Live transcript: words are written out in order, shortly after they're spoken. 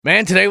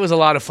Man, today was a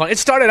lot of fun. It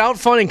started out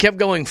fun and kept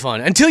going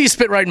fun until you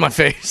spit right in my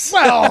face.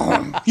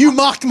 Well, you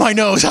mocked my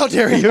nose. How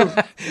dare you?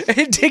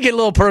 It did get a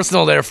little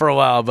personal there for a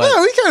while. But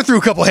yeah, we kind of threw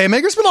a couple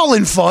haymakers, but all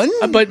in fun.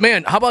 But,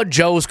 man, how about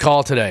Joe's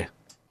call today?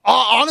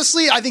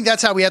 Honestly, I think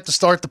that's how we have to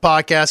start the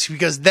podcast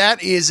because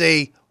that is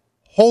a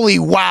holy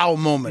wow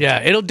moment.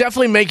 Yeah, it'll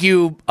definitely make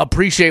you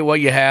appreciate what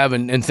you have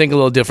and think a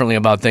little differently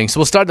about things. So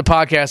we'll start the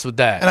podcast with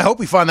that. And I hope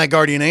we find that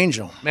guardian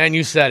angel. Man,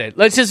 you said it.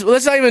 Let's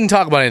not even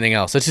talk about anything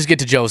else. Let's just get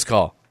to Joe's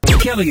call.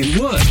 Kelly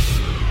and Wood.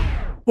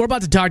 We're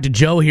about to talk to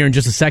Joe here in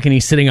just a second.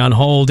 He's sitting on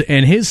hold,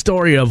 and his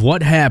story of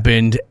what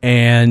happened,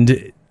 and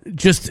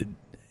it's just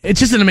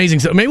an amazing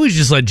story. Maybe we should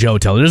just let Joe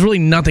tell it. There's really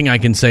nothing I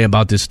can say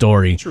about this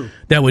story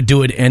that would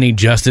do it any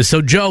justice.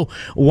 So, Joe,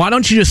 why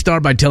don't you just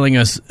start by telling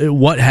us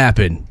what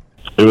happened?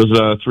 It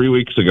was 3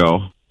 weeks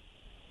ago.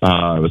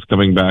 I was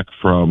coming back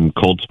from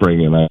Cold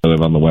Spring, and I live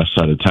on the west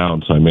side of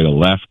town, so I made a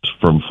left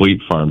from Fleet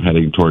Farm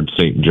heading towards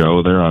St.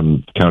 Joe there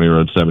on County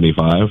Road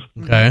 75.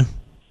 Okay.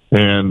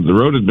 And the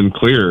road had been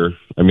clear.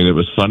 I mean, it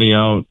was sunny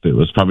out. It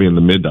was probably in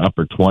the mid to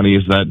upper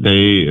 20s that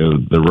day.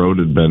 The road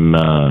had been,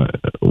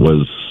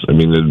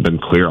 it had been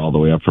clear all the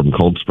way up from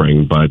Cold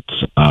Spring, but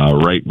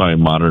right by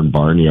Modern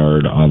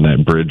Barnyard on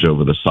that bridge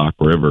over the Sauk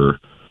River,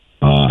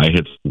 I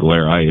hit some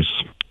glare ice,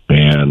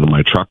 and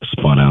my truck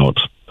spun out.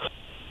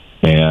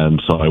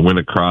 And so I went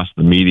across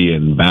the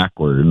median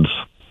backwards,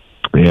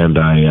 and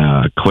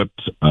I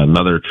clipped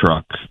another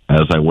truck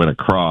as I went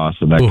across,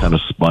 and that kind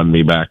of spun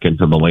me back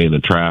into the lane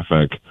of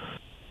traffic.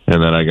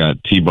 And then I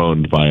got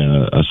T-boned by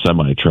a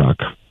semi-truck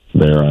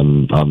there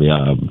on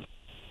the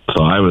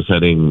so I was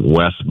heading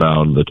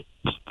westbound.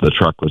 The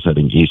truck was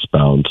heading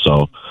eastbound,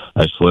 so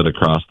I slid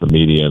across the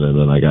median, and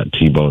then I got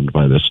T-boned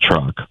by this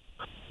truck.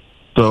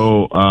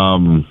 So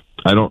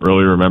I don't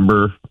really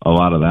remember a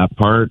lot of that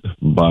part,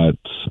 but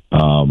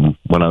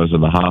when I was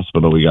in the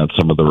hospital, we got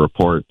some of the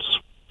reports,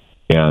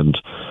 and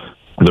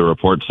the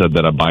report said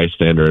that a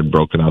bystander had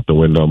broken out the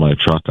window of my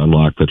truck,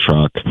 unlocked the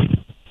truck,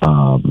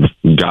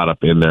 got up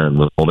in there and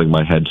was holding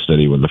my head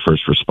steady when the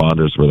first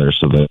responders were there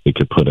so that they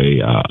could put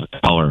a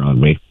collar on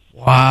me.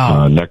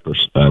 Wow. Neck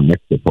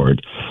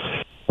support.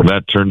 And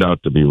that turned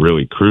out to be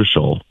really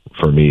crucial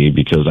for me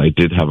because I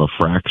did have a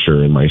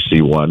fracture in my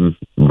C1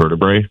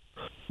 vertebrae,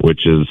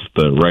 which is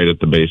right at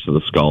the base of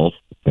the skull.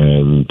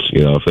 And,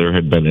 if there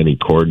had been any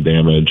cord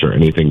damage or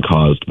anything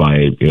caused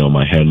by,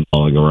 my head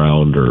falling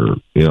around or,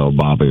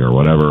 bobbing or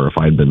whatever, if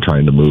I'd been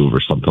trying to move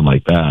or something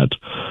like that,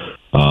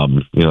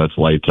 it's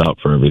lights out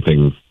for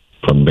everything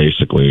from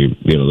basically,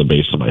 the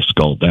base of my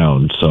skull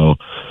down. So,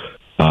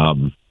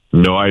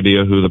 no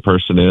idea who the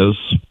person is.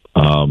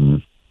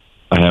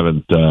 I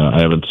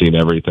haven't seen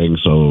everything.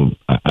 So,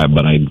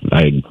 but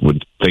I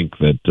would think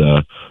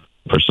that,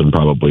 person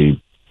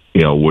probably,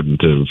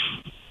 wouldn't have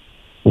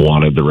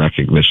wanted the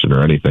recognition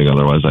or anything.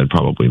 Otherwise, I'd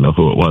probably know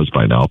who it was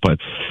by now. But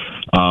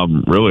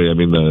really, I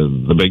mean,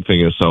 the big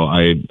thing is, so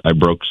I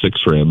broke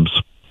 6 ribs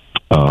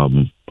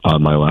on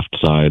my left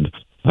side.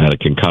 I had a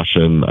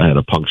concussion, I had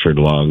a punctured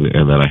lung,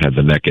 and then I had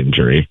the neck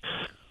injury.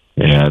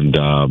 And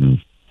I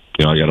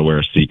got to wear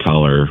a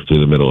C-collar through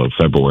the middle of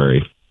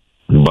February.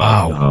 But,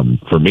 wow.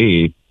 For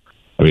me,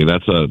 I mean,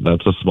 that's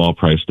a small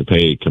price to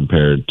pay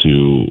compared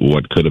to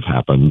what could have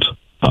happened.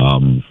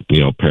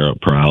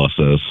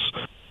 Paralysis.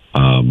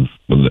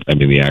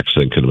 The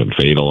accident could have been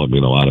fatal. I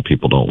mean, a lot of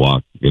people don't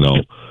walk,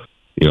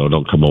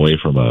 don't come away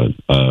from a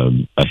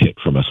hit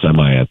from a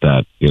semi at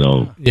that,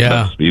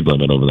 that speed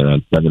limit over there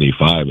on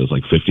 75 is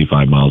like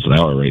 55 miles an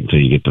hour right until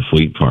you get to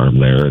Fleet Farm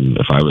there. And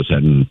if I was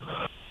heading,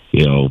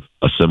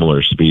 a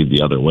similar speed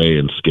the other way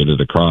and skidded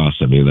across,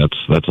 I mean,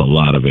 that's a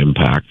lot of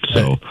impact.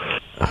 So,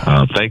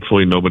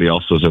 thankfully nobody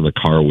else was in the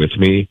car with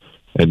me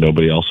and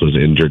nobody else was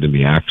injured in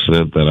the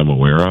accident that I'm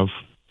aware of.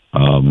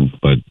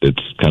 But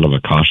it's kind of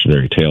a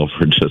cautionary tale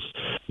for just,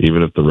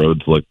 even if the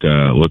roads look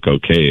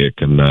okay, it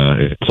can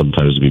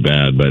sometimes be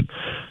bad. But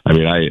I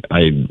mean,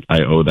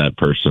 I owe that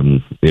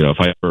person, if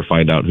I ever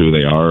find out who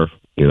they are,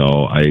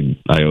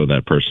 I owe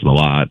that person a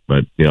lot,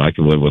 but I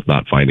can live with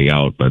not finding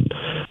out, but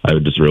I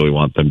would just really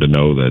want them to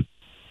know that,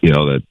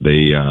 that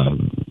they,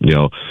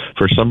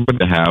 for someone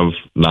to have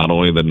not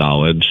only the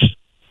knowledge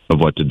of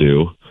what to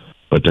do,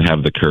 but to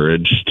have the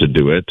courage to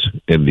do it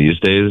in these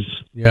days.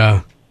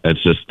 Yeah.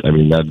 It's just, I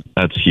mean,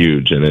 that's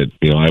huge. And I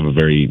have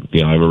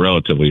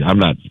I'm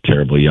not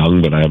terribly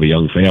young, but I have a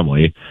young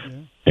family.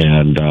 Yeah.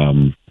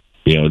 And,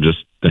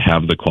 just to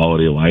have the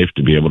quality of life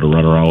to be able to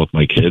run around with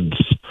my kids,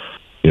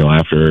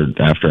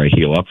 after I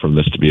heal up from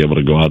this, to be able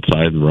to go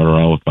outside and run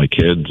around with my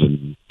kids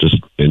and just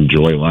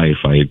enjoy life.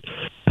 I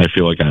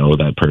feel like I owe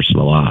that person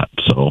a lot.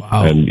 So,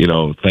 wow. And,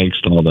 thanks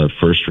to all the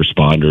first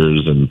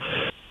responders and,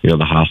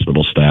 the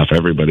hospital staff,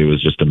 everybody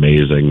was just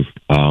amazing.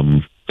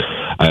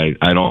 I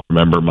don't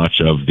remember much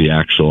of the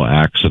actual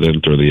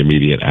accident or the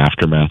immediate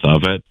aftermath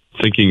of it.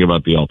 Thinking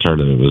about the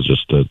alternative is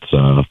just,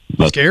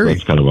 that's scary.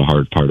 That's kind of a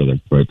hard part of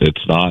it, but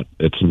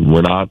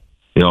we're not,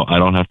 I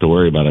don't have to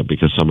worry about it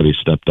because somebody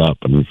stepped up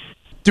and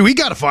Dude, we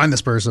got to find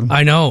this person.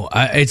 I know.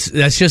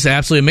 That's just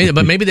absolutely amazing.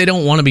 But maybe they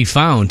don't want to be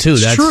found, too.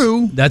 That's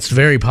true. That's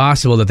very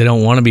possible that they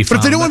don't want to be found. But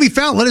if they don't want to be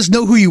found, let us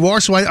know who you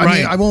are. So I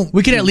mean, I won't.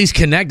 We could at least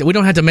connect. We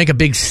don't have to make a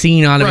big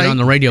scene out of it on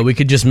the radio. We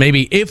could just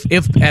maybe, if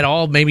at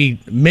all,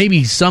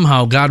 maybe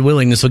somehow, God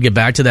willing, this will get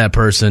back to that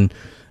person.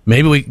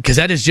 Maybe because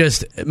that is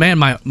just,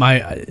 man,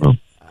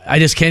 I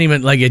just can't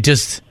even, like, it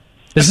just,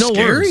 there's no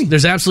words.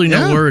 There's absolutely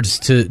no words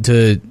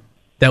to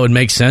that would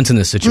make sense in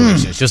this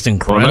situation. It's just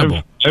incredible.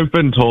 Well, I've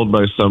been told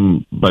by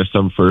some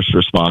first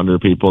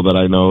responder people that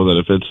I know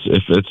that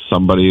if it's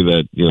somebody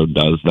that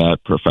does that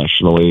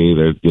professionally,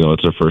 that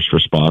it's a first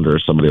responder or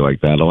somebody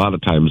like that. A lot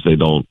of times they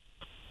don't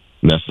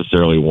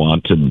necessarily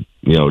want to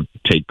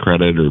take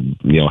credit or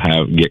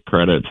get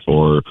credit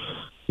for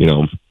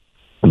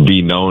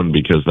be known,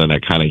 because then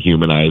it kind of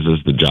humanizes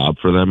the job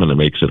for them and it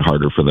makes it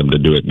harder for them to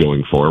do it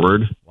going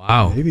forward.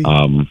 Wow.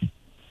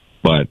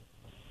 But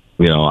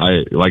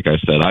like I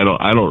said, I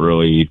don't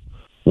really,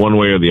 one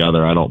way or the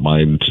other, I don't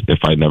mind if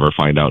I never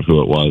find out who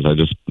it was.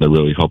 I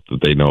really hope that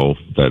they know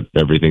that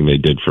everything they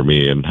did for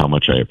me and how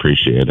much I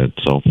appreciate it.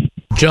 So,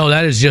 Joe,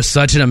 that is just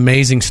such an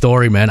amazing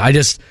story, man. Like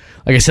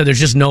I said, there's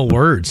just no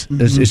words.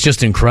 It's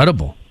just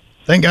incredible.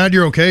 Thank God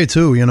you're okay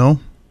too.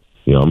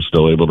 I'm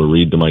still able to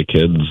read to my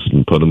kids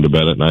and put them to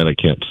bed at night. I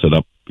can't sit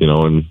up,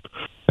 and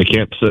I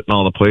can't sit in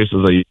all the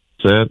places I used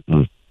to sit,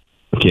 and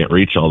I can't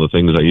reach all the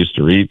things I used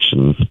to reach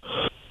and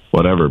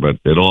whatever, but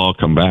it'll all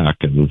come back.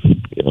 And,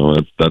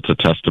 that's a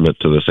testament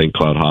to the St.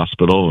 Cloud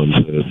Hospital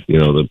and,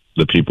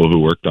 the people who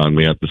worked on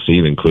me at the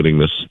scene, including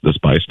this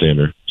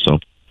bystander. So,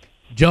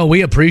 Joe,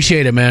 we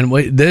appreciate it, man.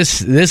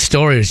 This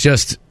story is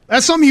just...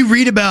 That's something you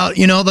read about,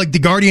 like the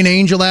guardian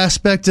angel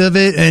aspect of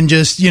it, and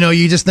just,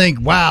 you just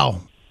think, wow.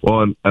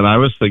 Well, and I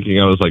was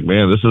thinking, I was like,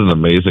 man, this is an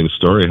amazing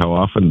story. How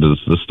often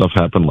does this stuff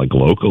happen, like,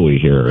 locally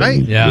here? Right.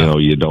 And, yeah.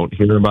 You don't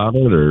hear about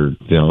it, or,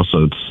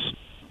 so it's...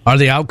 Or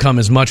the outcome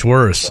is much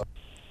worse.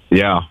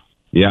 Yeah,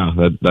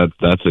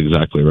 that's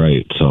exactly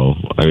right. So,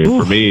 I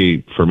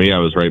mean, for me, I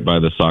was right by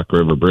the Sauk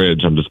River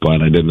Bridge. I'm just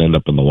glad I didn't end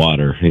up in the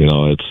water.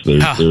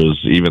 There's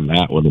even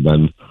that would have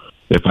been,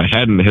 if I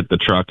hadn't hit the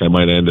truck, I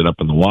might have ended up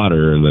in the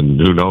water, and then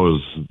who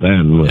knows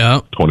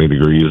then, 20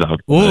 degrees out.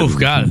 Oh,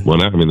 God.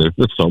 I mean, there's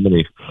just so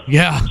many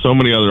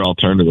other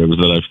alternatives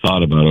that I've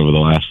thought about over the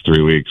last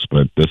 3 weeks,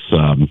 but this,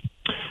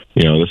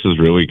 this is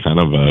really kind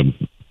of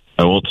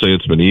I won't say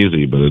it's been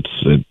easy, but it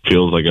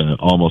feels like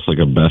almost like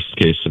a best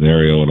case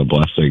scenario and a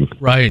blessing.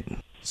 Right.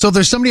 So if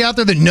there's somebody out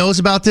there that knows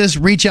about this,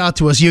 reach out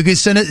to us. You can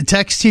send a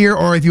text here,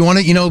 or if you want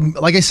to,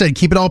 like I said,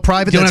 keep it all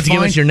private. You don't have to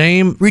give us your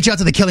name. Reach out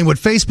to the Killingwood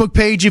Facebook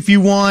page if you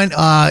want,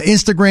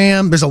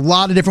 Instagram. There's a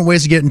lot of different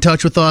ways to get in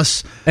touch with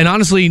us. And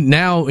honestly,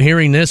 now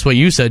hearing this, what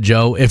you said,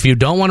 Joe, if you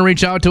don't want to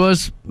reach out to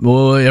us,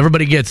 well,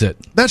 everybody gets it.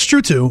 That's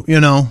true too,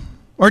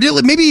 Or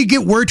maybe you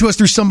get word to us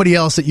through somebody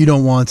else that you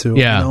don't want to.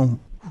 Yeah.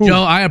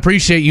 Joe, I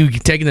appreciate you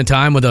taking the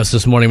time with us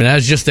this morning, man.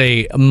 That's just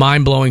a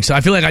mind-blowing...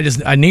 I feel like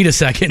I need a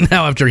second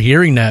now after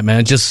hearing that,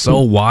 man. It's just so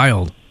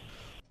wild.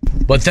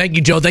 But thank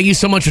you, Joe. Thank you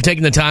so much for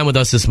taking the time with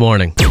us this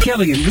morning.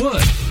 Kelly and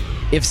Wood.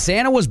 If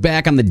Santa was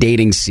back on the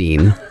dating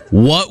scene,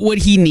 what would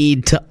he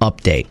need to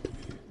update?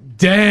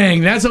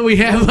 Dang, that's what we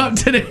have up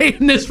today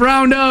in this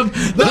round of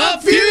The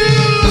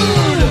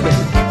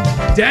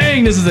Feud!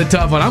 Dang, this is a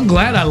tough one. I'm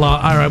glad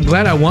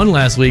I won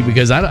last week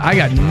because I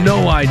got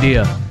no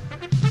idea.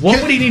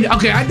 What would he need?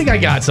 Okay, I think I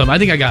got some. All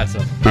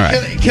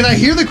right. Can I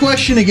hear the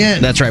question again?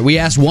 That's right. We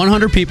asked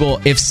 100 people,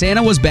 if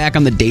Santa was back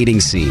on the dating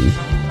scene,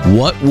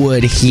 what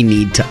would he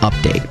need to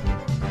update?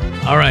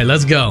 All right,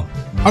 let's go.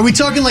 Are we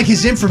talking like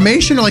his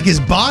information or like his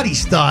body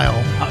style?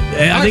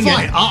 I think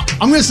fine.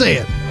 I'm going to say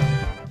it.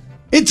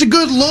 It's a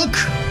good look.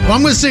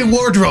 I'm going to say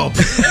wardrobe.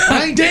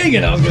 Right? Dang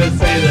it, I was going to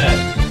say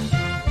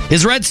that.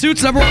 His red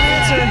suit's number one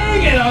answer.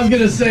 Dang it, I was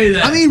going to say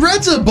that. I mean,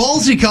 red's a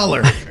ballsy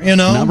color,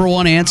 Number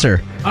one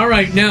answer. All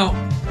right,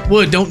 now...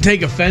 Wood, don't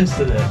take offense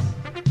to this.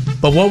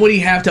 But what would he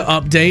have to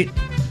update?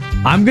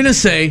 I'm going to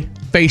say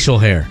facial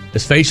hair.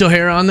 Is facial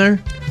hair on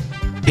there?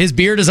 His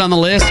beard is on the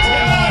list.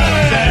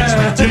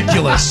 That's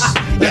ridiculous.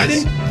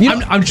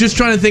 I'm just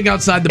trying to think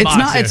outside the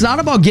box. It's not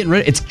about getting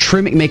rid of it. It's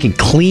trimming, making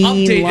clean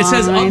lines. It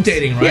says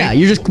updating, right? Yeah,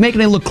 you're just making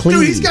it look clean.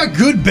 Dude, he's got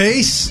good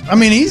base. I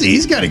mean,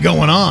 he's got it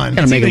going on.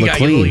 Got to make it look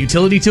clean.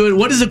 Utility to it.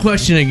 What is the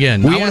question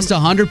again? We asked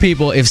 100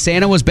 people, if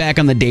Santa was back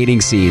on the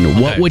dating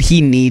scene, what would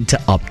he need to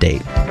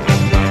update?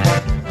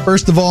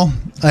 First of all,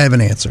 I have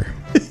an answer.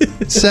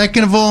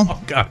 Second of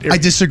all, I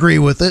disagree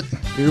with it.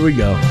 Here we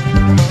go.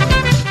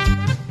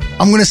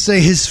 I'm going to say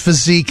his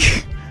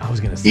physique. I was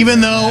going to say even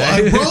though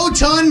a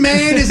rotund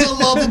man is a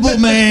lovable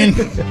man.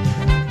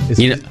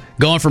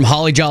 Going from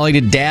holly jolly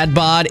to dad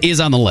bod is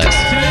on the list.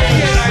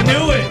 I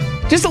knew it.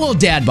 Just a little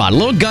dad bod. A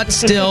little gut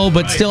still,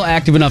 but still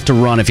active enough to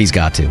run if he's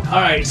got to.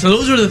 All right, so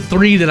those are the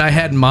three that I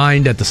had in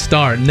mind at the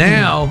start.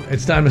 Now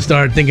it's time to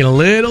start thinking a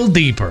little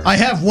deeper. I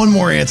have one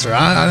more answer.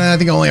 I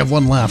think I only have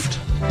one left.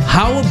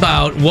 How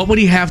about, what would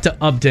he have to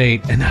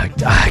update? And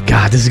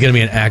God, this is going to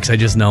be an X. I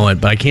just know it,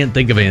 but I can't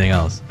think of anything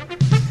else.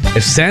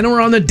 If Santa were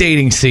on the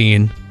dating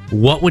scene,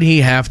 what would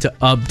he have to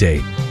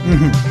update?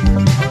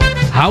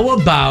 How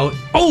about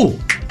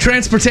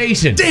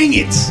transportation? Dang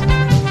it!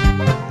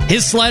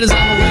 His sled is on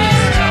the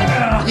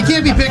list. You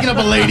can't be picking up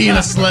a lady in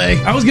a sleigh.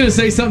 I was gonna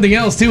say something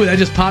else too, that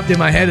just popped in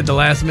my head at the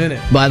last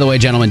minute. By the way,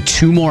 gentlemen,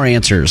 2 more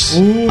answers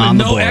on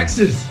the no board.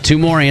 X's. 2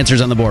 more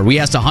answers on the board. We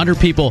asked 100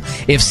 people,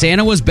 if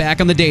Santa was back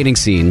on the dating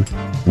scene,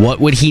 what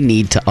would he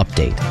need to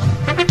update?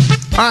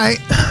 All right.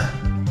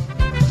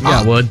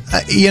 Yeah, would.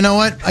 You know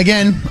what?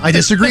 Again, I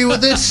disagree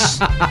with this.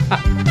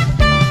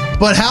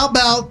 But how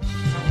about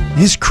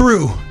his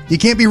crew? You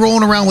can't be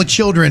rolling around with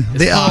children.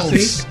 The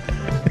elves.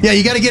 Yeah,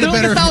 you got to get a They're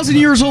better. like 1,000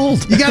 years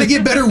old. You got to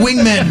get better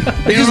wingmen.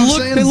 You know what I'm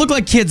saying? They look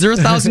like kids. They're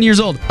 1,000 years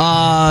old.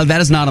 That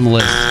is not on the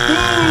list.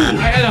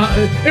 I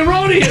had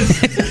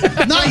erroneous.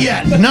 Not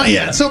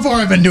yet. So far,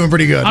 I've been doing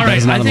pretty good. All right,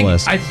 is not on the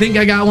list. I think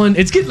I got one.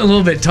 It's getting a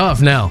little bit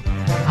tough now.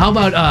 How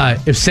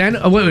about if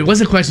Santa? Wait, what's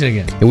the question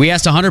again? We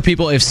asked 100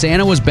 people, if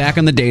Santa was back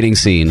on the dating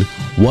scene,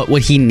 what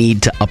would he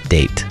need to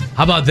update?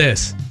 How about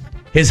this?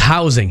 His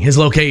housing, his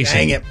location.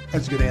 Dang it.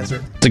 That's a good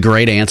answer. It's a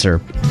great answer,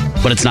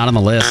 but it's not on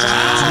the list. It's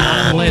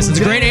not on the list. It's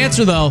a great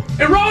answer, though.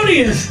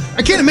 Erroneous.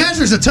 I can't imagine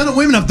there's a ton of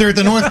women up there at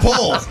the North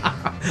Pole.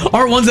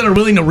 Or ones that are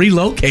willing to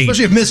relocate.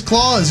 Especially if Miss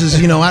Claus is,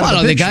 out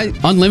of the They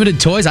picture. got unlimited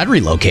toys. I'd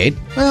relocate.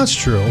 Well, that's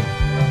true.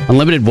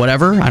 Unlimited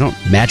whatever.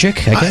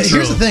 Magic, I guess.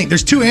 Here's the thing.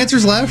 There's 2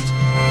 answers left.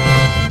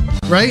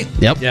 Right?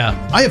 Yep.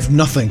 Yeah, I have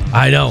nothing.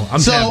 I know. I'm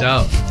tapped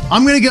out.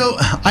 I'm going to go,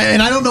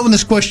 and I don't know when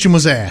this question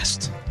was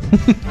asked.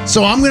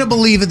 So I'm going to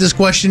believe that this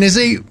question is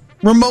a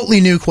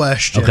remotely new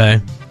question. Okay.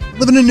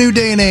 Living in a new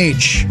day and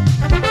age.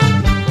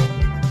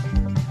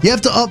 You have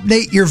to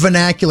update your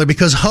vernacular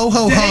because ho,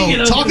 ho, Dang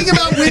ho. it, Talking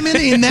about women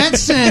in that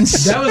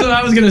sense That was what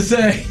I was gonna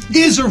say.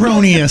 is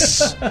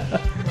erroneous.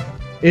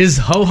 Is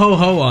ho ho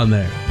ho on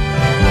there?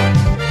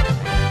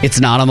 It's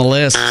not on the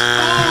list.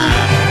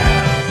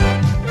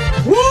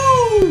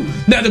 Woo!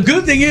 Now the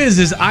good thing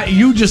is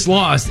you just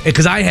lost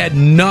because I had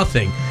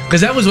nothing.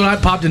 Because that was what I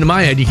popped into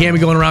my head. You can't be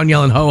going around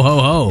yelling ho ho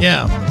ho.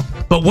 Yeah.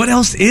 But what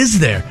else is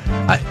there?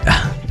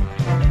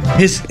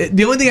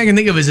 The only thing I can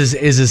think of is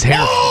his hair.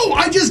 Oh,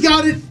 I just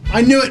got it.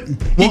 I knew it. You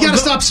Well, got to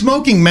stop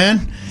smoking,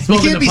 man.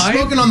 Smoking you can't the be pipe?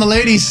 smoking on the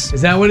ladies.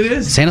 Is that what it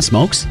is? Santa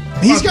smokes?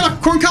 He's got a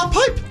corncob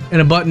pipe.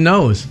 And a button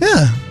nose.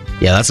 Yeah.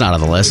 Yeah, that's not on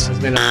the list. I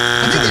think they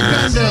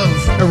kind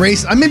of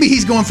erased. Maybe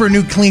he's going for a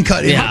new clean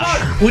cut.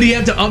 Yeah. Would he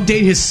have to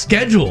update his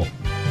schedule?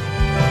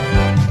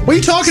 What are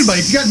you talking about?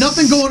 If you got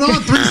nothing going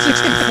on,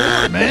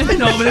 364, man.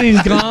 No, but then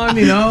he's gone,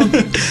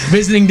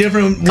 visiting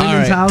different women's All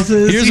right.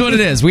 houses. Here's what it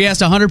is. We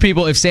asked 100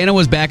 people, if Santa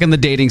was back in the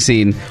dating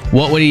scene,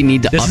 what would he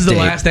need to update? This is the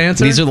last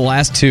answer? These are the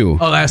last 2.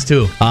 Oh, last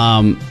 2.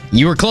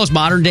 You were close.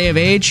 Modern day of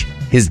age.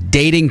 His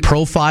dating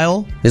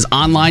profile. His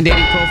online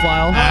dating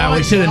profile.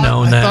 We should have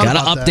known I that. thought- Got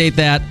to about update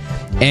that.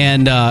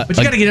 And But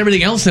you got to get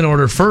everything else in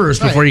order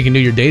first before you can do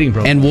your dating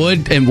program.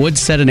 and Wood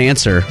said an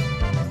answer.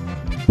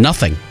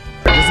 Nothing.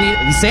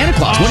 He's Santa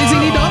Claus. What does he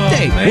need to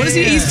update? man. What does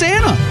he? He's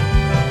Santa.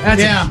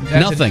 That's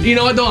Nothing. You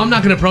know what, though? I'm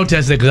not going to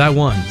protest it because I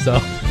won. So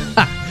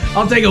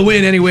I'll take a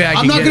win any way I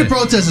can I'm not get going it. to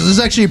protest this. This is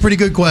actually a pretty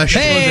good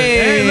question.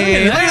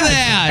 Hey, look at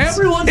that.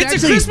 Everyone's It's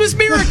actually- a Christmas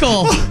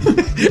miracle.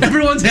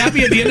 Everyone's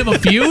happy at the end of a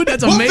feud?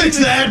 That's We'll amazing. fix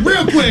that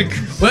real quick.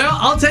 Well,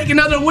 I'll take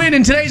another win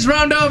in today's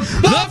round of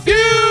The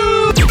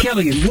Feud.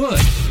 Kelly and Wood.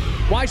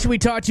 Why should we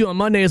talk to you on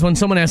Monday is when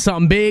someone has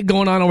something big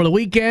going on over the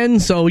weekend.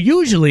 So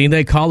usually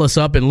they call us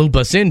up and loop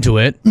us into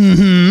it.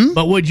 Mm-hmm.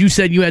 But Wood, you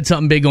said you had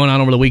something big going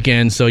on over the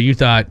weekend. So you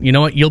thought, you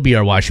know what? You'll be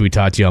our Why Should We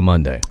Talk to You on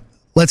Monday.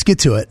 Let's get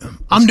to it.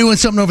 I'm doing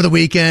something over the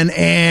weekend,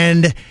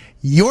 and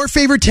your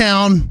favorite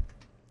town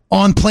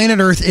on planet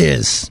Earth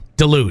is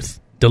Duluth.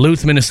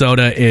 Duluth,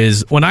 Minnesota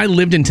is... When I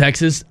lived in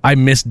Texas, I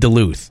missed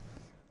Duluth.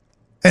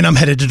 and I'm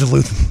headed to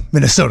Duluth,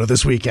 Minnesota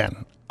this weekend.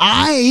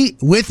 I,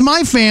 with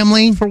my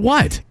family For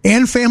what?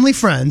 and family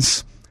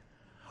friends,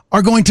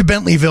 are going to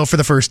Bentleyville for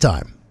the first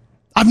time.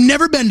 I've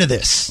never been to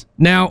this.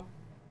 Now,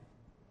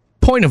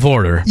 point of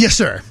order. Yes,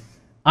 sir.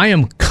 I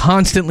am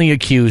constantly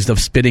accused of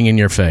spitting in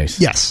your face.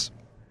 Yes.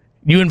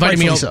 You invited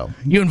me over. Rightfully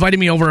so. You invited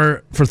me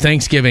over for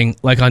Thanksgiving,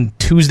 like on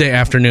Tuesday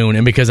afternoon,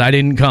 and because I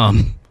didn't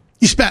come,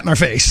 You spat in our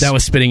face. that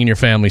was spitting in your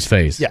family's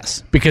face.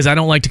 Yes. Because I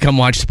don't like to come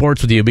watch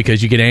sports with you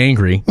because you get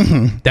angry.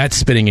 That's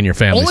spitting in your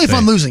family's only if face.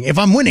 I'm losing. If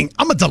I'm winning,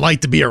 I'm a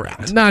delight to be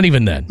around. Not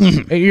even then.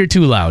 You're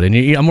too loud, and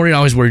I'm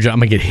always worried I'm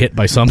gonna get hit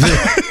by something.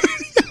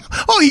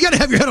 Oh, you got to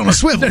have your head on a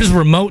swivel. There's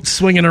remotes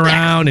swinging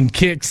around and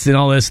kicks and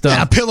all this stuff.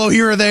 Yeah, a pillow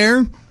here or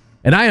there.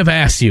 And I have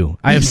asked you.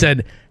 I have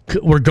said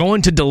we're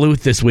going to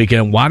Duluth this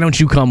weekend. Why don't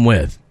you come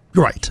with?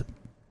 Right.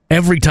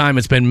 Every time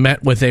it's been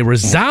met with a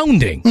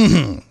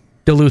resounding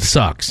Duluth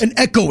sucks. An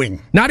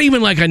echoing. Not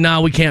even like a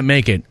no, we can't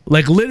make it.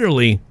 Like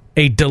literally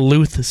a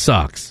Duluth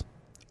sucks.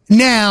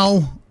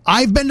 Now,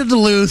 I've been to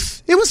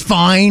Duluth. It was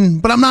fine,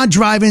 but I'm not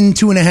driving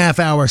 2.5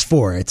 hours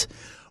for it.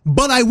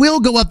 But I will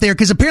go up there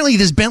because apparently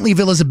this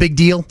Bentleyville is a big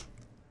deal.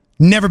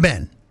 Never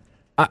been.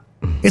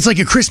 It's like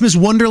a Christmas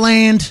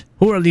wonderland.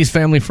 Who are these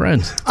family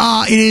friends?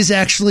 It is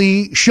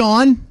actually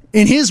Sean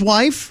and his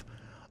wife.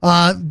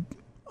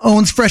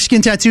 Owns Fresh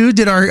Skin Tattoo.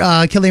 Did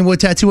our Kelly and Wood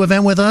tattoo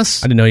event with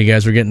us. I didn't know you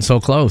guys were getting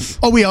so close.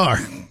 Oh, we are.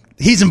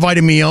 He's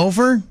invited me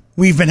over.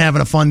 We've been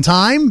having a fun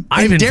time.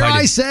 I've And dare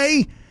invited- I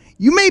say,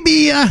 you may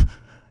be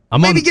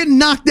getting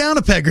knocked down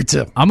a peg or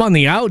two. I'm on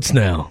the outs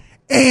now.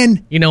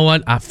 And You know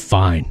what? now,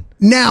 Fine.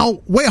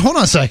 wait, hold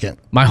on a second.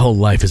 My whole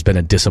life has been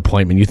a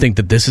disappointment. You think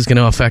that this is going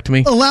to affect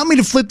me? Allow me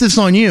to flip this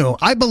on you.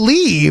 I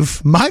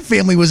believe my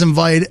family was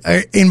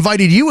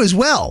invited you as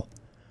well.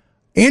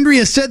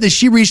 Andrea said that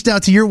she reached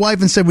out to your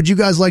wife and said, would you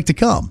guys like to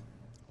come?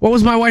 What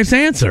was my wife's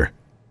answer?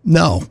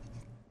 No.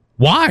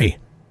 Why?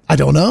 I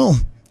don't know.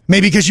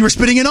 Maybe because you were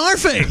spitting in our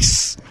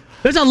face.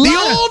 There's a The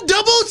lot. old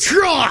double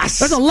cross.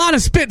 There's a lot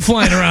of spit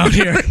flying around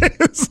here.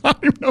 I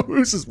don't know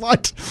whose is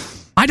what.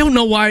 I don't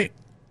know why.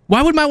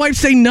 Why would my wife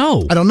say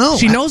no? I don't know.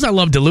 She knows I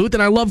love Duluth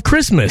and I love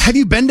Christmas. Have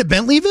you been to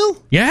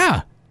Bentleyville?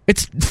 Yeah.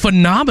 It's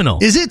phenomenal.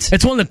 Is it?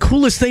 It's one of the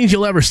coolest things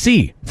you'll ever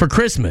see for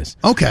Christmas.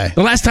 Okay.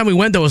 The last time we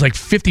went, though, it was like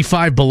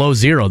 55 below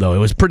zero, though. It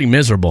was pretty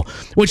miserable.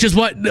 Which is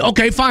what,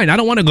 okay, fine. I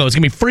don't want to go. It's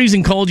going to be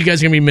freezing cold. You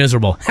guys are going to be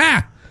miserable.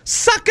 Ha!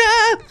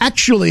 Sucker!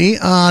 Actually,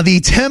 the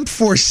temp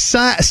for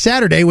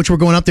Saturday, which we're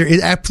going up there,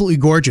 is absolutely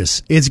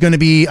gorgeous. It's going to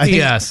be, I think.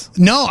 Yes.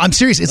 No, I'm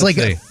serious. It's Let's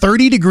like see.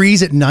 30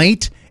 degrees at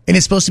night, and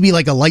it's supposed to be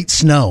like a light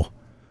snow.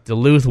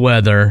 Duluth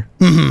weather.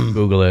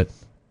 Google it.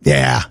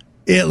 Yeah.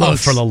 It Oh,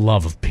 looks. for the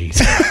love of Pete.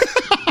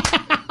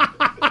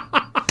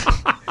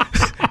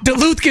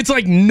 Duluth gets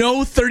like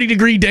no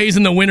 30-degree days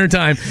in the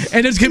wintertime,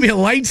 and it's going to be a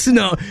light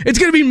snow. It's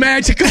going to be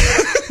magical.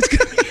 It's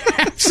going to be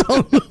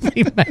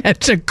absolutely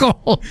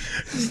magical.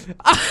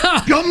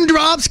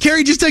 Gumdrops.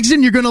 Carrie just texted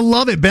in. You're going to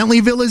love it.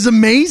 Bentleyville is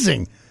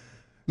amazing.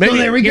 Maybe, So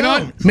there we you go.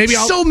 know what? Maybe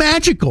I'll, so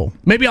magical.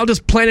 maybe I'll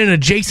just plan an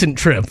adjacent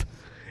trip.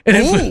 And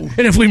Ooh.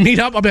 if we meet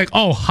up, I'll be like,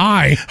 oh,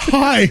 hi.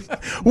 Hi.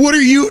 What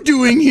are you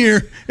doing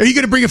here? Are you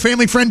going to bring a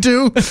family friend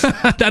too?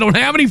 I don't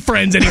have any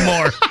friends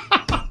anymore.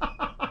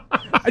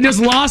 I just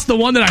lost the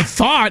one that I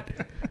thought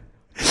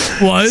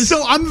was.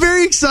 So I'm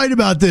very excited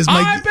about this.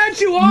 I bet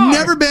you are.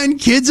 Never been.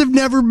 Kids have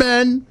never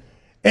been.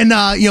 And,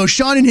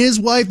 Sean and his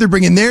wife, they're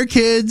bringing their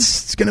kids.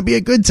 It's going to be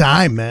a good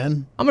time,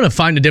 man. I'm going to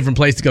find a different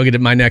place to go get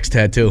my next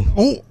tattoo.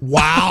 Oh,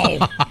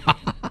 wow.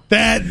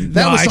 that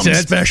No, was I something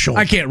said, special.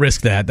 I can't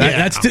risk that.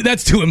 Yeah.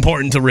 That's too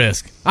important to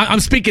risk. I'm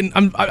speaking.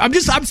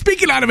 I'm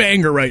speaking out of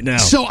anger right now.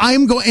 So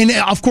I'm going, and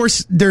of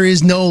course, there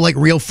is no like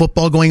real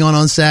football going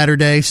on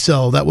Saturday.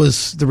 So that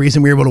was the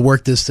reason we were able to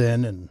work this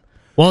in. And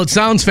Well, it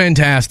sounds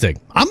fantastic.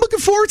 I'm looking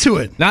forward to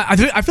it. Now,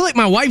 I feel like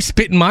my wife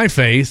spit in my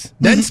face,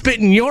 then spit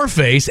in your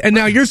face, and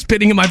now you're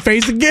spitting in my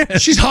face again.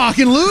 She's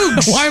hawking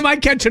loops. Why am I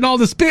catching all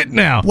the spit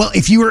now? Well,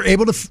 if you were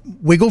able to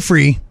wiggle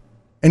free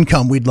and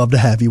come, we'd love to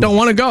have you. Don't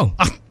want to go.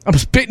 I'm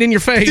spitting in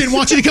your face. Didn't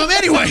want you to come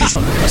anyways.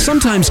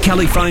 Sometimes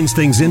Kelly finds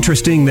things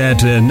interesting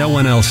that no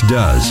one else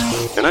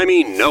does. And I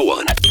mean no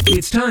one.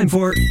 It's time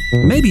for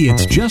Maybe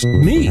It's Just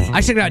Me.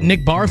 I should have got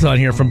Nick Barth on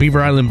here from Beaver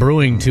Island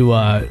Brewing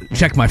to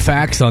check my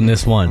facts on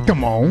this one.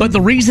 Come on. But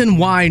the reason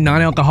why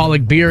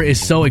non-alcoholic beer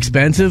is so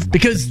expensive,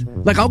 because,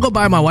 like, I'll go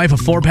buy my wife a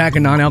 4-pack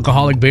of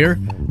non-alcoholic beer.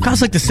 It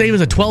costs like the same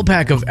as a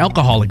 12-pack of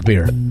alcoholic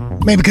beer.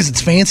 Maybe because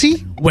it's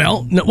fancy?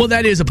 Well, no,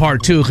 that is a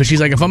part, too, because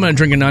she's like, if I'm going to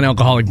drink a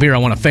non-alcoholic beer, I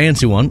want a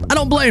fancy one. I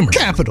don't blame her.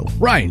 Capital.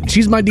 Right.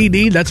 She's my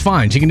DD. That's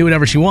fine. She can do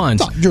whatever she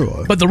wants.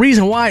 Sure. But the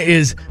reason why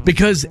is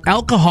because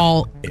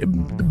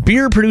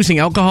beer producing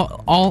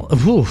alcohol,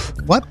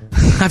 What?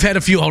 I've had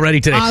a few already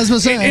today. I was gonna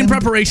say. In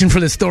preparation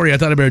for this story, I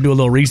thought I better do a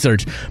little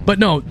research. But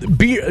no,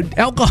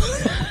 alcohol.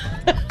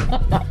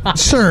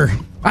 Sir.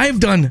 I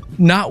have done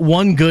not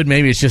one good,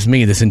 maybe it's just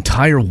me, this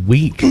entire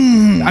week.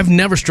 I've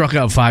never struck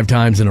out 5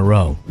 times in a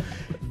row.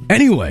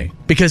 Anyway,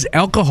 because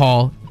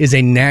alcohol is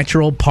a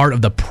natural part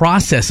of the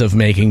process of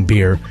making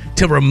beer,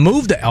 to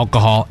remove the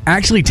alcohol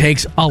actually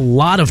takes a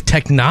lot of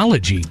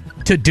technology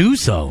to do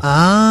so.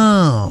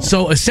 Oh.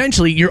 So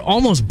essentially, you're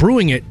almost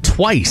brewing it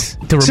twice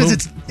to remove.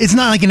 Since it's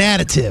not like an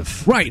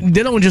additive. Right.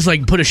 They don't just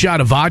like put a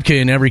shot of vodka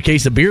in every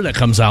case of beer that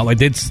comes out.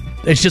 Like it's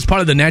just part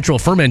of the natural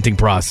fermenting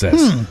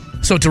process.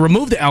 So to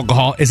remove the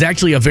alcohol is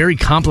actually a very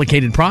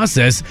complicated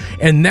process,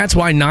 and that's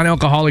why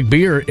non-alcoholic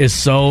beer is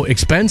so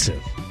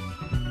expensive.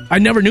 I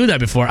never knew that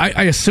before.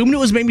 I assumed it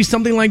was maybe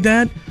something like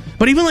that,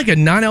 but even like a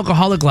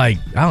non-alcoholic, like,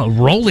 I don't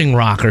know, Rolling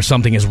Rock or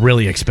something is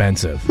really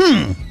expensive.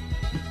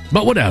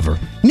 But whatever.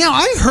 Now,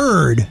 I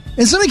heard,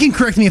 and somebody can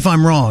correct me if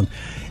I'm wrong,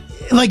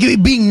 like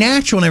it being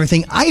natural and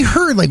everything, I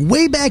heard like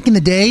way back in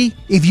the day,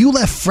 if you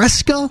left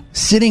Fresca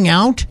sitting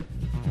out,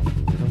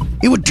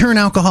 it would turn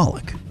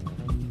alcoholic.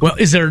 Well,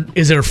 is there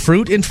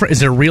fruit in is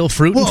there real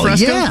fruit in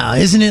Fresca? Yeah,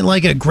 isn't it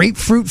like a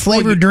grapefruit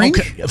flavored drink?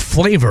 Okay,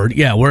 flavored,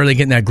 yeah. Where are they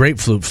getting that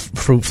grapefruit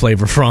fruit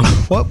flavor from?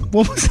 What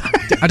was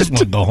that? I just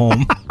want to go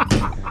home.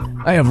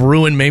 I have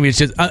ruined, maybe it's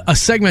just a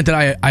segment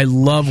that I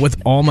love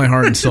with all my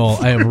heart and soul.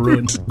 I have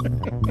ruined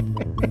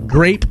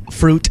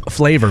grapefruit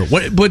flavor.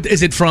 What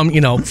is it from?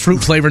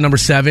 Fruit flavor number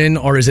 7,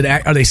 or is it?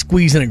 Are they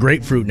squeezing a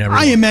grapefruit and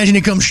everything? I imagine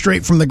it comes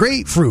straight from the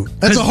grapefruit.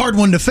 That's a hard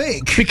one to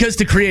fake. Because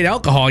to create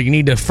alcohol, you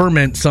need to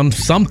ferment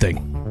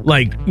something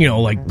like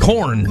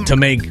corn to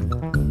make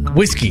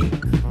whiskey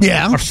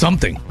Yeah. or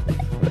something.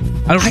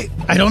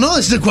 I don't know.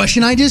 This is a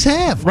question I just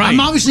have. Right. I'm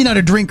obviously not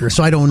a drinker,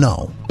 so I don't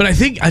know. But I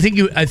think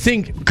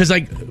because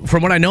like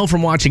from what I know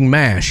from watching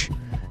MASH,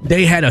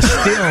 they had a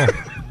still.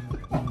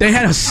 They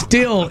had a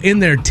still in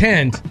their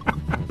tent.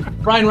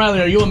 Brian Riley,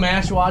 are you a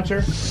MASH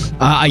watcher?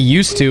 I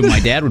used to. My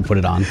dad would put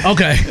it on.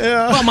 Okay.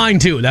 Well, mine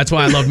too. That's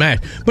why I love MASH.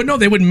 But no,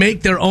 they would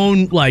make their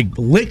own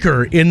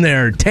liquor in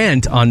their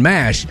tent on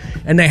MASH,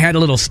 and they had a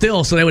little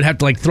still, so they would have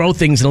to throw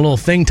things in a little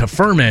thing to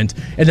ferment,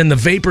 and then the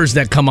vapors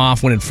that come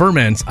off when it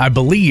ferments, I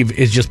believe,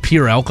 is just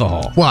pure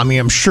alcohol. Well, I mean,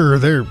 I'm sure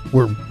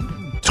we're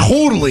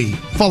totally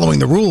following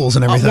the rules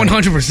and everything.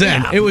 100%.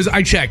 Yeah. It was.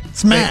 I checked.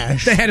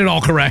 Smash. They had it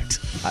all correct.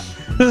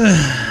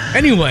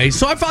 Anyway,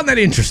 so I found that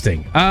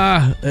interesting.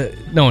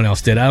 No one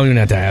else did. I don't even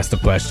have to ask the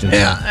question.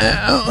 Yeah.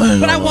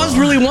 But I was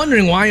really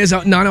wondering, why is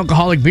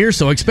non-alcoholic beer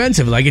so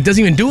expensive? It doesn't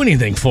even do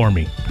anything for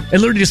me. It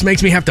literally just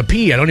makes me have to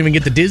pee. I don't even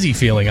get the dizzy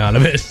feeling out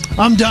of it.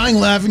 I'm dying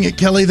laughing at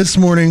Kelly this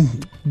morning.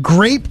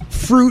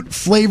 Grapefruit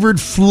flavored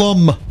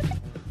flum.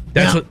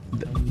 That's Yeah.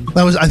 what.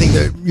 That was, I think,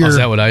 Is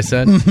that what I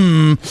said?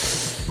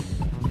 Mm-hmm.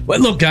 But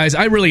look, guys,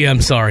 I really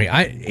am sorry.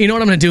 You know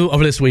what I'm going to do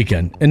over this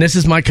weekend? And this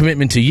is my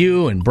commitment to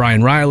you and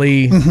Brian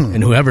Riley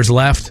and whoever's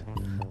left.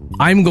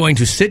 I'm going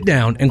to sit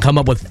down and come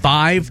up with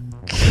 5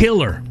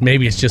 killer,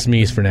 maybe it's just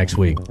me's for next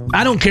week.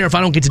 I don't care if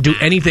I don't get to do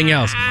anything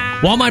else.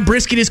 While my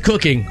brisket is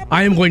cooking,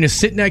 I am going to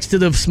sit next to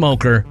the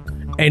smoker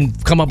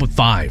and come up with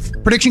 5.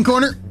 Prediction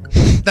corner?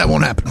 That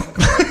won't happen.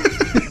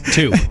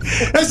 2.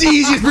 That's the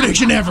easiest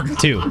prediction ever.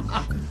 2.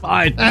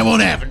 Fine. That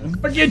won't happen.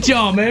 Forget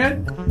y'all,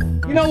 man.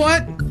 You know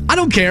what? I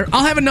don't care.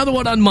 I'll have another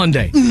one on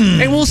Monday.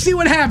 And we'll see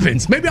what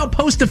happens. Maybe I'll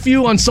post a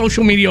few on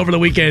social media over the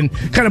weekend,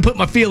 kind of put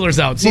my feelers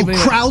out. See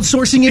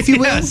Crowdsourcing, if you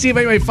will. Yeah, see if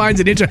anybody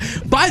finds it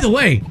interesting. By the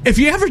way, if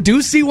you ever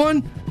do see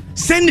one,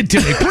 send it to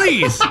me,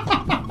 please.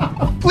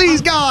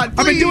 Please, God.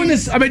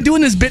 Please. I've been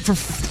doing this bit for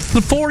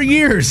 4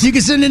 years. You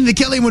can send it to the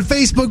Kellywood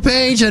Facebook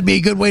page. That'd be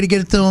a good way to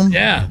get it to them.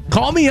 Yeah.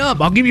 Call me up.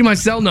 I'll give you my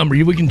cell number.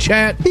 We can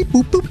chat. Beep,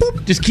 boop, boop,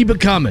 boop. Just keep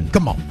it coming.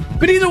 Come on.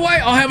 But either way,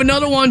 I'll have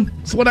another one.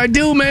 It's what I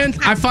do, man.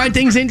 I find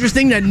things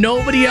interesting that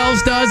nobody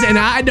else does, and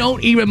I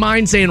don't even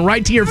mind saying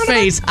right to your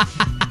face,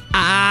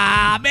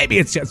 maybe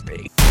it's just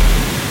me.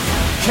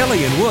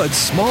 Kelly and Wood's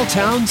Small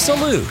Town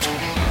Salute.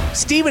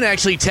 Steven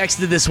actually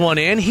texted this one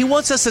in. He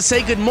wants us to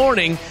say good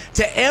morning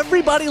to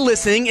everybody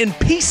listening in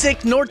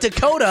Peasic, North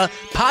Dakota,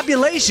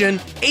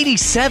 population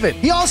 87.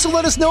 He also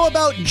let us know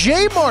about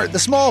J-Mart, the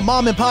small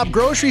mom-and-pop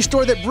grocery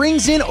store that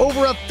brings in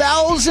over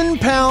 1,000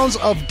 pounds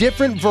of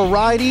different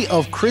variety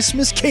of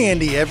Christmas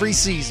candy every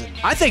season.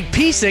 I think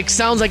Peasic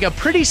sounds like a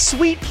pretty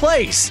sweet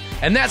place,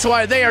 and that's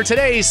why they are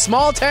today's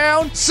Small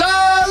Town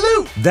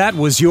Salute! That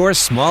was your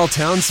Small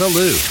Town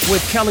Salute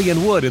with Kelly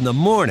and Wood in the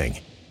morning.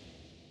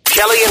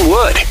 Kelly and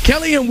Wood.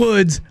 Kelly and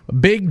Wood's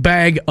Big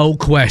Bag O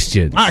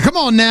Questions. All right, come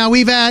on now.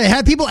 We've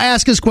had people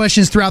ask us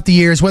questions throughout the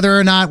years, whether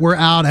or not we're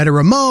out at a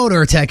remote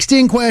or text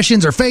in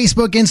questions or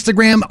Facebook,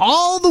 Instagram,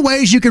 all the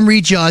ways you can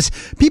reach us.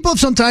 People have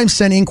sometimes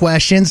sent in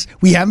questions.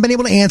 We haven't been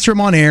able to answer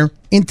them on air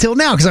until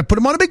now because I put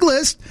them on a big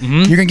list.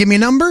 You're going to give me a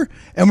number,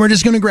 and we're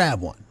just going to grab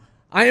one.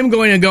 I am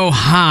going to go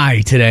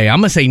high today. I'm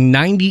going to say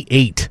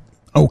 98.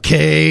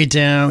 Okay,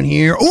 down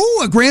here.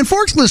 Oh, a Grand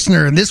Forks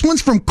listener. This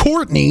one's from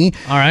Courtney.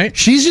 All right.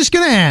 She's just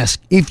going to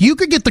ask, if you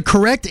could get the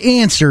correct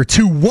answer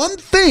to one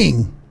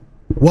thing,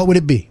 what would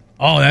it be?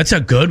 Oh, that's a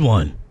good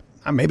one.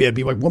 Maybe it'd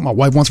be like what my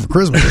wife wants for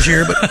Christmas this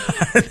year, but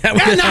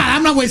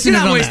I'm not wasting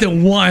You're it not on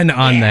wasting one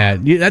on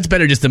that. That's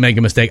better just to make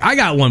a mistake. I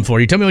got one for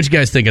you. Tell me what you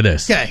guys think of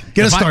this. Okay,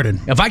 get us started.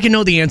 If I can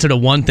know the answer to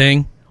one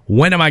thing,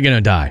 when am I going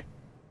to die?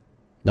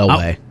 No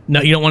way.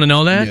 No, you don't want to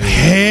know that?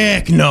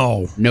 Heck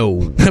no. No.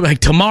 Like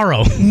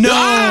tomorrow.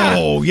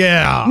 No,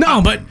 yeah.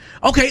 No, but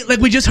okay, like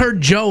we just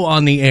heard Joe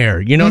on the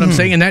air. You know what I'm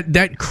saying? And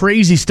that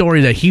crazy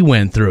story that he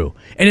went through.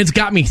 And it's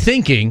got me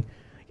thinking,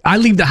 I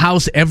leave the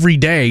house every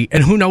day,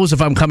 and who knows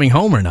if I'm coming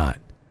home or not.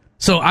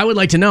 So I would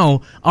like to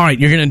know, all right,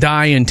 you're going to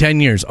die in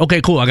 10 years.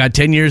 Okay, cool. I got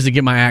 10 years to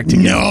get my act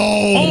together.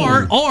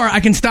 No. Or I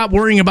can stop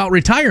worrying about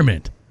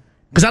retirement.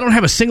 Because I don't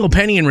have a single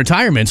penny in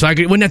retirement, so I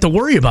wouldn't have to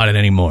worry about it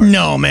anymore.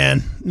 No,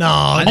 man.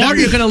 No. Or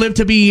you're going to live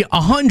to be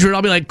 100.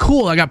 I'll be like,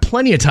 cool, I got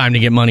plenty of time to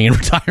get money in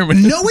retirement.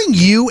 Knowing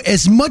you,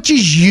 as much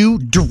as you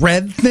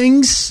dread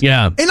things,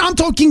 Yeah. and I'm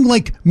talking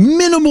like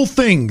minimal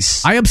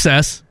things, I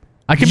obsess.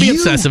 I can be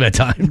obsessive at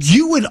times.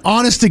 you would,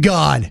 honest to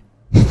God,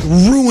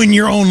 ruin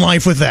your own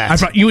life with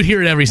that. You would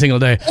hear it every single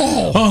day.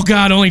 Oh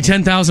God, only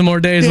 10,000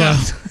 more days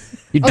left.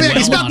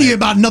 It's not be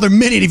about another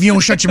minute if you don't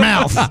shut your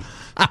mouth.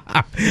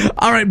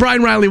 All right,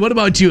 Brian Riley, what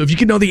about you? If you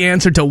could know the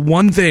answer to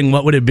one thing,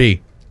 what would it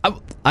be?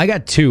 I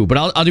got 2, but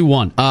I'll do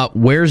one.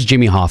 Where's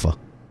Jimmy Hoffa?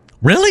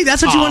 Really?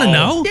 That's what you want to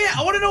know? Yeah,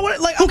 I want to know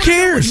what. Who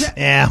cares?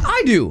 Yeah.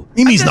 I do.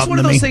 He means that's nothing one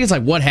of to those me. things.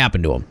 Like, what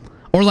happened to him,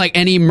 or like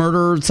any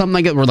murder, or something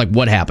like that. Or like,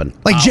 what happened?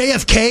 Like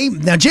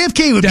JFK? Now,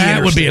 JFK would be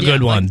That would be a interesting.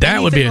 good one. Like,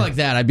 That would be. like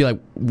that. I'd be like,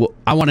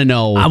 I want to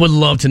know. I would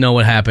love to know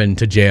what happened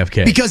to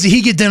JFK. Because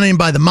he get done in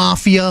by the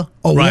mafia,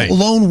 a Right.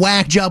 lone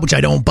whack job, which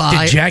I don't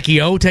buy. Did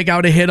Jackie O take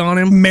out a hit on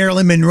him?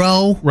 Marilyn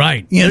Monroe.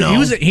 Right. You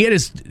know. He had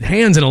his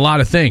hands in a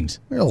lot of things.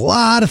 There are a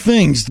lot of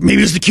things.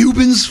 Maybe it was the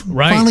Cubans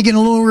Right. finally getting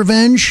a little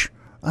revenge.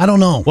 I don't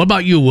know. What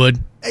about you, Wood?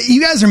 You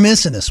guys are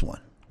missing this one.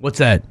 What's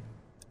that?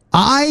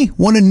 I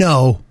want to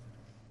know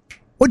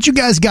What you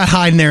guys got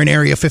hiding there in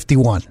Area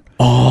 51?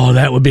 Oh,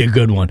 that would be a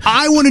good one.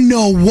 I want to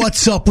know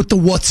what's up with the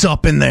what's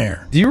up in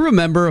there. Do you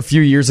remember a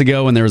few years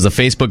ago when there was a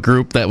Facebook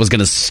group that was going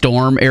to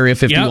storm Area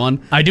 51?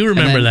 Yep, I do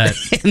remember that.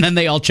 And then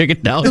they all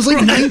chickened out. It was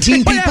like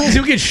 19 What happens? people.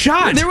 You'll get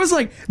shot. There was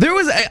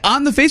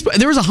on the Facebook,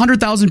 there was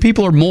 100,000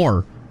 people or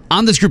more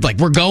on this group. Like,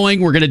 we're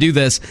going to do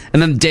this.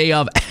 And then the day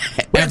of,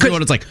 everyone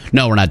was like,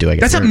 no, we're not doing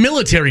it. That's a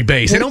military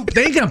base. They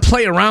ain't gonna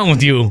play around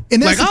with you.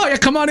 And Like, that's- oh yeah,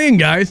 come on in,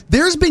 guys.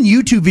 There's been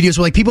YouTube videos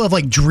where like people have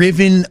like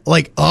driven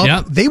like up.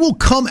 Yep. They will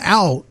come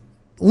out.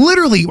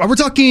 Literally, we're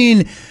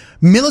talking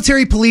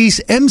military police,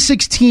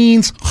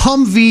 M16s,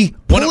 Humvee,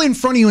 pull in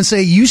front of you and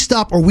say, you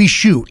stop or we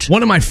shoot.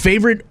 One of my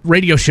favorite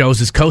radio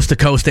shows is Coast to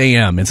Coast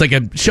AM. It's like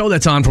a show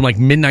that's on from like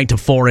midnight to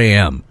 4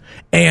 a.m.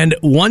 And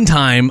one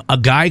time, a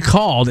guy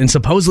called, and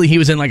supposedly he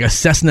was in like a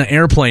Cessna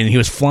airplane, and he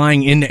was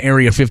flying into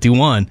Area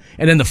 51,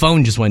 and then the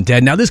phone just went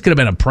dead. Now, this could have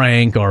been a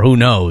prank, or who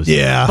knows?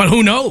 Yeah. But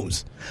who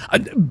knows?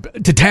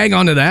 To tag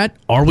onto that,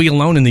 are we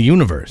alone in the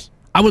universe?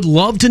 I would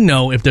love to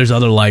know if there's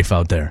other life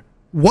out there.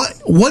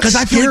 What's Because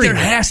I feel like scary? there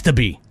has to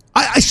be.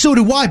 I so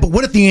do I, but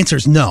what if the answer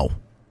is no?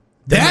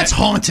 That's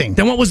haunting.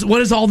 Then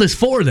what is all this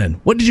for then?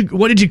 What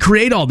did you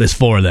create all this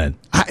for then?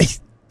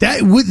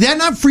 Would that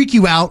not freak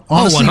you out?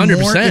 Honestly,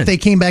 100%. more if they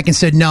came back and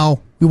said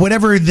no,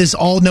 whatever this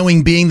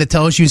all-knowing being that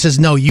tells you says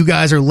no, you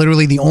guys are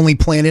literally the only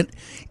planet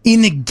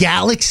in the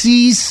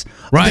galaxies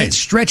that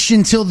stretched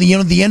until the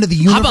end of the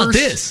universe. How about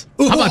this?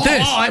 How about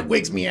this? Oh, that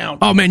wigs me out.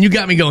 Oh man, you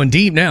got me going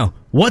deep now.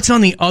 What's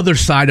on the other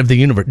side of the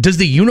universe? Does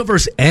the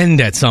universe end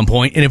at some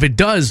point? And if it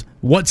does,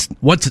 what's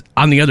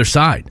on the other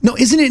side? No,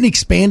 isn't it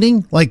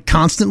expanding like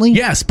constantly?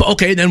 Yes, but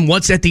okay, then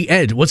what's at the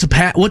edge? What's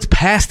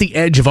past the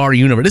edge of our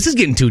universe? This is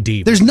getting too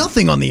deep. There's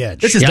nothing on the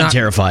edge. I'm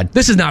terrified.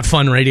 This is not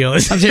fun radio.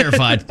 I'm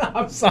terrified.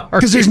 I'm sorry.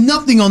 Because there's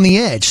nothing on the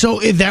edge. So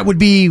that would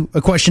be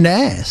a question to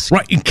ask.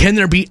 Right. Can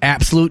there be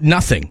absolute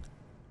nothing?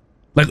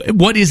 Like,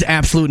 what is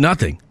absolute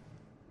nothing?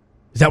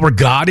 Is that where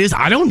God is?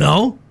 I don't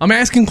know. I'm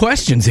asking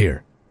questions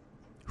here.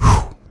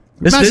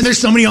 Imagine there's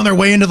somebody on their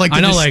way into like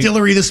the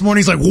distillery this morning.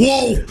 He's like,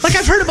 whoa. Like,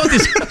 I've heard about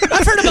this.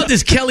 I've heard about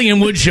this Kelly and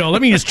Wood show.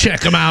 Let me just check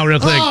them out real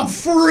quick. Oh, I'm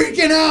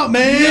freaking out,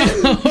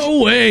 man.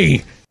 No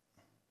way.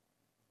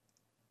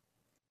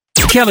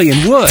 Kelly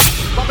and Wood.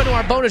 Welcome to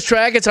our bonus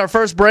track. It's our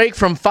first break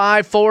from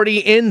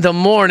 5:40 in the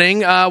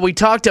morning. We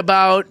talked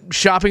about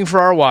shopping for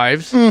our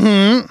wives.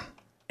 Mm-hmm.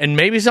 And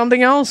maybe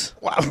something else.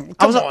 Wow,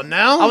 come on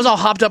now. I was all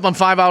hopped up on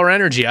 5 Hour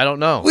Energy. I don't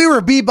know. We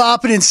were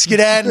bebopping and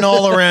skedadding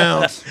all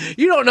around.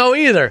 You don't know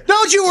either.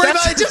 Don't you worry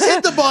about it. Just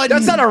hit the button.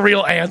 That's not a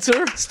real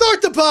answer.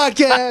 Start the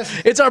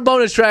podcast. It's our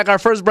bonus track, our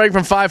first break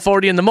from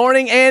 5:40 in the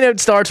morning, and it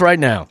starts right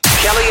now.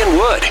 Kelly and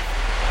Wood.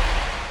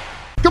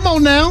 Come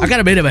on now. I got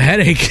a bit of a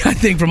headache, I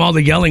think, from all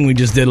the yelling we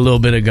just did a little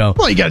bit ago.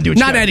 Well, you got to do it.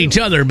 Not at each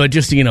other, but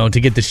just, to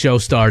get the show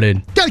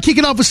started. Got to kick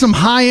it off with some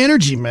high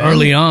energy, man.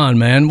 Early on,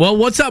 man. Well,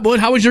 what's up,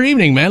 Wood? How was your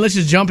evening, man? Let's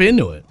just jump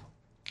into it.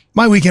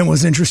 My weekend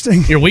was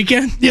interesting. Your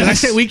weekend? Yes. When I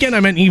say weekend, I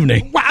meant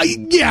evening. Wow.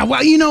 Yeah.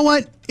 Well, you know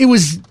what? It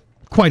was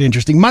quite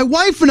interesting. My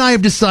wife and I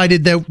have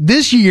decided that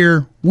this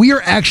year we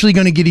are actually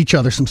going to get each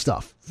other some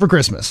stuff for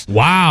Christmas.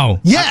 Wow.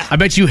 Yeah. I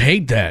bet you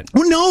hate that.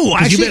 Well, no.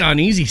 Because Actually, you've been on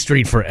Easy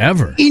Street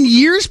forever. in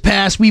years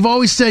past, we've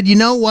always said, you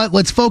know what?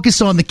 Let's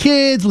focus on the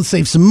kids. Let's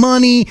save some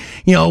money.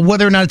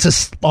 Whether or not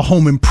it's a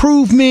home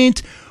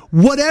improvement,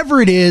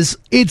 whatever it is,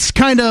 it's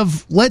kind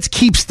of let's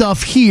keep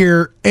stuff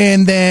here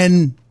and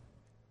then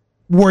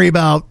worry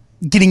about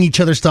getting each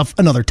other stuff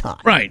another time.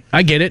 Right.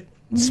 I get it.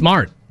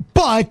 Smart.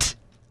 But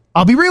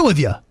I'll be real with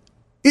you.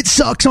 It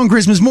sucks on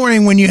Christmas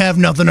morning when you have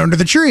nothing under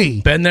the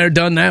tree. Been there,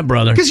 done that,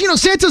 brother. Because,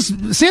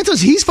 Santa's,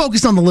 he's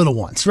focused on the little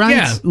ones, right?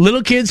 Yeah,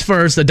 little kids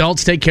first,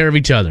 adults take care of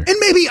each other. And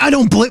maybe I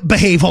don't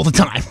behave all the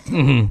time.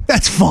 Mm-hmm.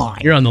 That's fine.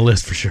 You're on the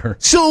list for sure.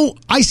 So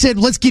I said,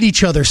 let's get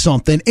each other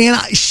something. And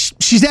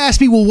she's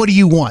asked me, well, what do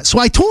you want? So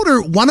I told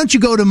her, why don't you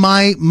go to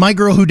my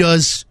girl who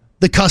does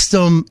the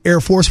custom Air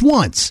Force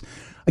Ones?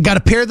 I got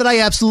a pair that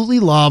I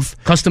absolutely love.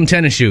 Custom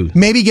tennis shoes.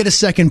 Maybe get a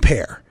second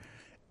pair.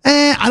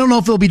 I don't know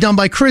if it'll be done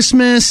by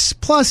Christmas.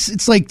 Plus,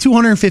 it's like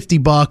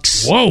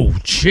 $250. Whoa,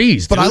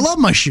 jeez. But dude. I love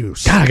my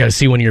shoes. God, I got to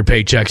see one of your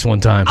paychecks one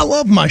time. I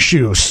love my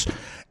shoes.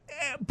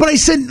 But I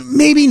said,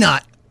 maybe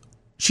not.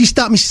 She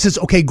stopped me. She says,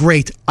 okay,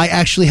 great. I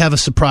actually have a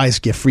surprise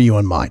gift for you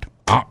in mind.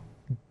 Oh,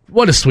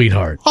 what a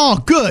sweetheart. Oh,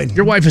 good.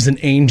 Your wife is an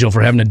angel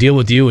for having to deal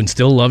with you and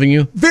still loving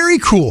you. Very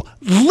cool.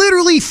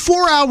 Literally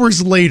 4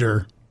 hours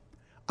later,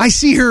 I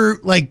see her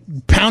like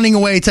pounding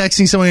away,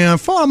 texting somebody on the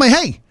phone. I'm like,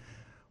 hey,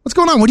 what's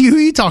going on? Who are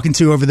you talking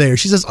to over there?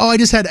 She says, I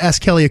just had to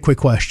ask Kelly a quick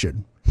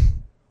question.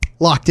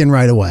 Locked in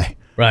right away.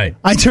 Right.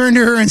 I turned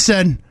to her and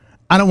said,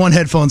 I don't want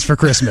headphones for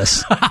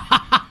Christmas.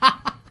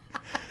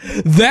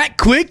 That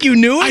quick? You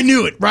knew it? I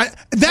knew it, right?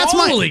 That's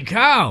Holy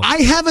cow.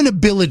 I have an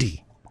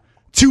ability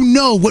to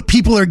know what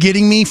people are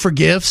getting me for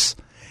gifts.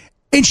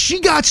 And she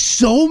got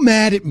so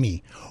mad at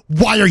me.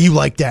 Why are you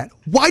like that?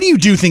 Why do you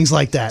do things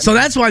like that? So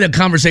that's why the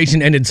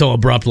conversation ended so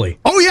abruptly.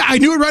 Oh, yeah, I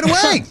knew it right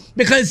away.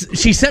 Because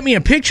she sent me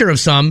a picture of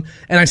some,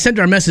 and I sent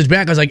her a message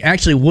back. I was like,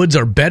 actually, Woods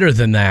are better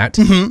than that.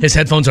 Mm-hmm. His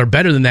headphones are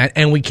better than that,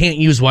 and we can't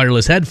use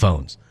wireless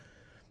headphones.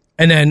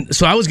 And then,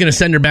 so I was going to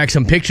send her back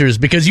some pictures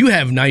because you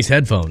have nice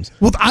headphones.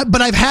 Well,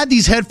 but I've had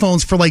these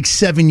headphones for like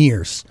 7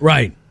 years.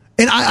 Right.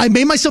 And I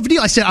made myself a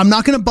deal. I said, I'm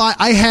not going to buy.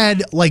 I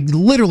had like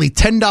literally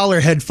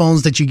 $10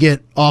 headphones that you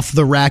get off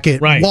the rack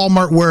at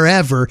Walmart,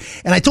 wherever.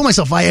 And I told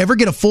myself, if I ever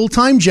get a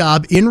full-time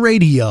job in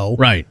radio,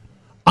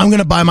 I'm going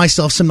to buy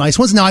myself some nice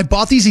ones. Now, I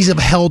bought these. These have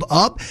held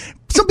up.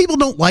 Some people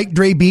don't like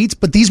Dre Beats,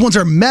 but these ones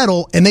are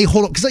metal, and they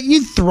hold up. Because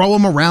you throw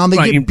them around,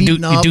 they get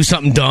beaten up. You do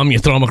something dumb, you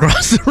throw them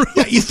across the room.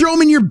 Yeah, you throw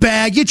them in your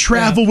bag, you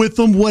travel with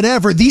them,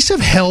 whatever. These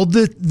have held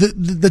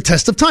the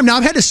test of time. Now,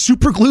 I've had to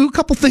super glue a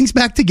couple things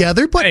back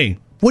together, but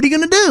what are you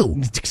going to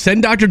do?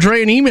 Send Dr.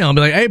 Dre an email and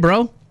be like, hey,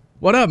 bro.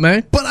 What up,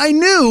 man? But I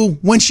knew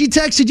when she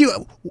texted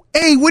you,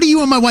 hey, what do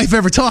you and my wife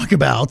ever talk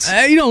about?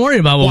 You don't worry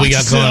about what we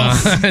got going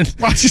on.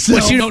 Watch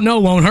yourself. What you don't know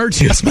won't hurt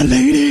you. That's my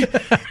lady.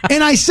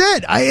 And I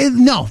said,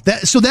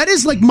 so that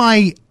is like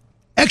my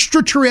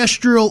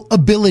extraterrestrial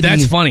ability.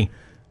 That's funny.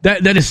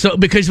 That is so,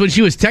 because when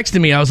she was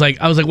texting me, I was like,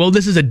 well,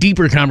 this is a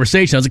deeper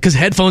conversation. I was like, because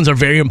headphones are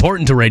very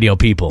important to radio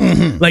people.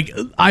 Mm-hmm. Like,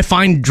 I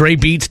find Dre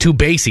Beats too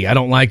bassy. I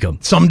don't like them.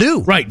 Some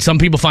do. Right. Some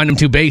people find them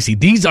too bassy.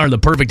 These are the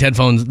perfect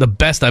headphones, the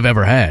best I've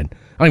ever had.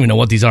 I don't even know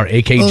what these are,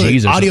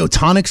 AKGs or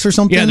Audio-Tonics or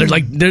something? Yeah, they were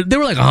like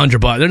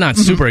 $100. They're not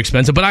super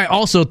expensive, but I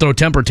also throw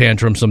temper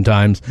tantrums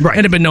sometimes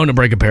and have been known to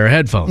break a pair of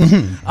headphones.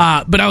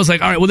 Mm-hmm. But I was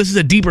like, all right, well, this is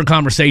a deeper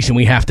conversation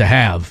we have to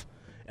have.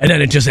 And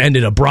then it just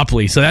ended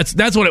abruptly. So that's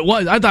what it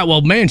was. I thought,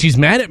 well, man, she's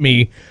mad at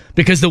me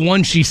because the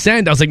ones she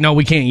sent, I was like, no,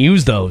 we can't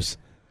use those.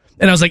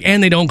 And I was like,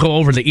 and they don't go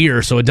over the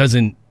ear, so it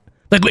doesn't.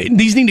 Like,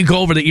 these need to go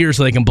over the ear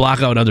so they can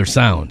block out other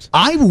sounds.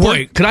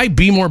 Could I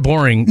be more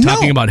boring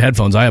talking about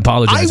headphones? I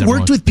apologize. I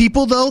worked with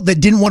people, though, that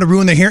didn't want to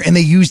ruin their hair, and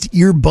they used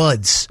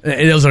earbuds.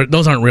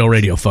 Those aren't real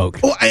radio folk.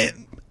 Oh,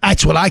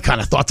 that's what I kind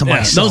of thought to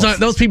myself.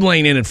 Those people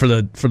ain't in it for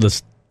the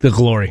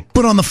glory.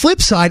 But on the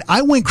flip side,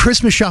 I went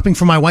Christmas shopping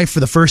for my wife for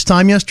the first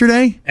time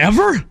yesterday.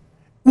 Ever?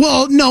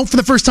 Well, no, for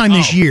the first time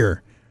this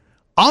year.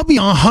 I'll be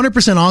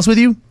 100% honest with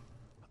you.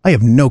 I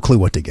have no clue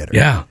what to get her.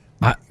 Yeah.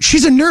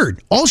 She's a nerd.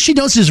 All she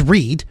does is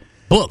read.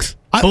 Books.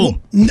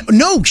 Boom.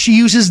 No, she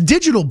uses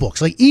digital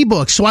books, like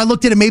ebooks. So I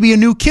looked at maybe a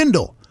new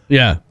Kindle.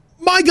 Yeah.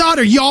 My God,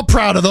 are y'all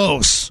proud of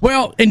those?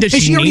 Well, and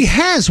she already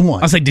has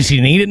one. I was like, does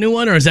she need a new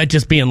one, or is that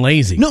just being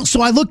lazy? No,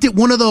 so I looked at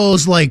one of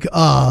those, like,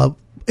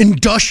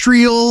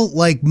 industrial,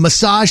 like,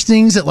 massage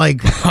things that, like,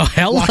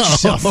 hello. Watch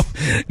yourself.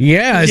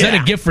 Yeah, is that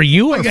a gift for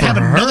you or I for can have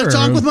her? Another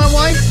talk with my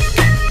wife?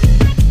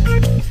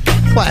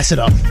 Class it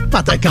up.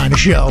 Not that kind of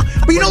show.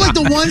 But you know, like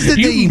the ones that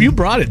you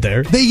brought it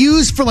there. They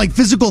use for, like,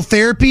 physical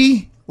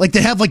therapy? Like,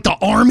 they have, like, the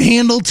arm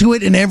handle to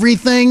it and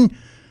everything?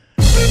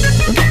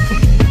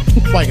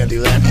 Why you gotta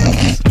do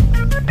that?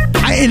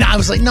 I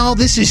was like, no,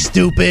 this is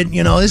stupid.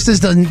 You know, this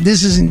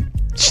isn't.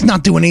 She's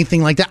not doing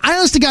anything like that. I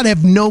honestly gotta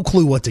have no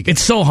clue what to get.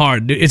 It's so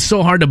hard. It's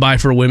so hard to buy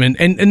for women.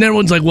 And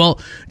everyone's like, well,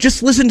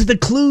 just listen to the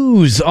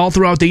clues all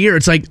throughout the year.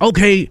 It's like,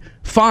 okay,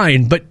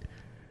 fine, but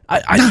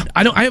I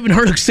haven't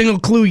heard a single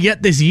clue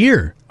yet this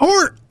year.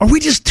 Or are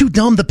we just too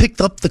dumb to pick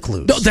up the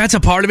clues? No, that's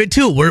a part of it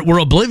too. We're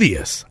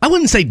oblivious. I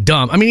wouldn't say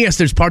dumb. I mean, yes,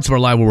 there's parts of our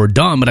life where we're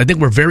dumb, but I think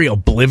we're very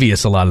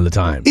oblivious a lot of the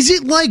time. Is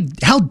it like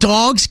how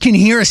dogs can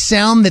hear a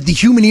sound that the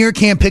human ear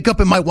can't pick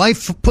up, and my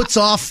wife puts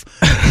off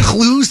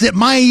clues that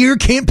my ear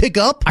can't pick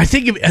up? I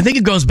think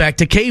it goes back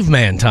to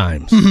caveman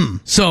times. Mm-hmm.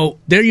 So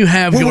there you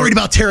have. We're worried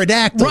about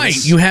pterodactyls,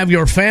 right? You have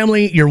your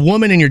family, your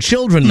woman, and your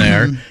children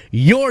there. Mm-hmm.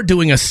 You're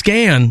doing a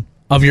scan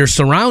of your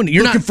surrounding.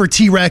 You're looking for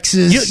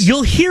T-Rexes.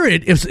 You'll hear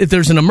it if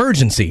there's an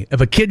emergency.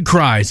 If a kid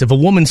cries, if a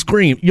woman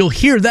screams, you'll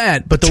hear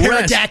that. But the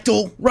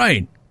pterodactyl. Rest,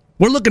 right?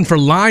 We're looking for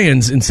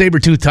lions and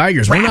saber-toothed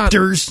tigers.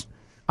 Raptors.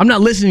 I'm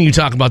not listening to you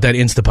talk about that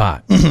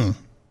Instapot.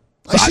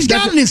 Mm-hmm. She's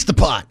got an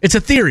Instapot. It's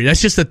a theory. That's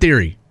just a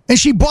theory. And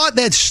she bought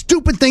that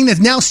stupid thing that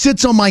now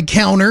sits on my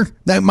counter,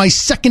 my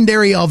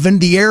secondary oven,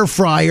 the air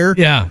fryer.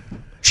 Yeah.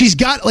 She's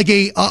got like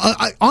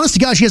honest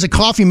to God, she has a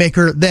coffee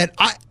maker that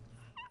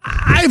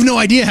I have no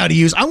idea how to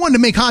use. I wanted to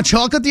make hot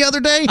chocolate the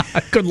other day.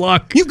 Good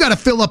luck. You've got to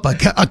fill up a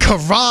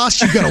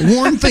kvass. You've got to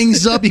warm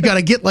things up. You've got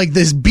to get like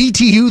this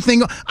BTU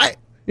thing.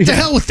 To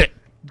hell with it.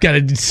 Got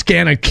to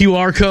scan a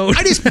QR code.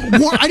 I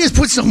just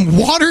put some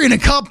water in a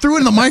cup, threw it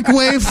in the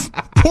microwave,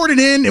 poured it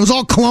in. It was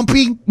all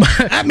clumpy.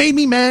 That made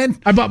me mad.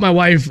 I bought my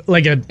wife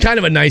like a kind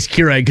of a nice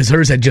Keurig because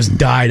hers had just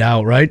died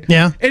out, right?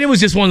 Yeah. And it was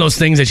just one of those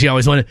things that she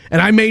always wanted.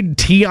 And I made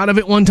tea out of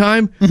it one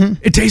time.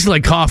 Mm-hmm. It tasted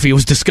like coffee. It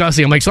was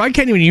disgusting. I'm like, so I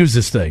can't even use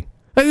this thing.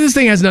 This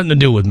thing has nothing to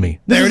do with me.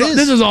 There it is.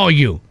 This is all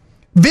you.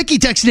 Vicky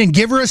texted in,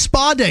 give her a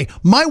spa day.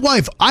 My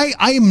wife, I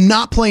am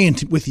not playing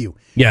with you.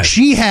 Yeah.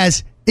 She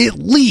has at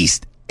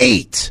least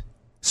 8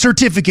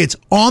 certificates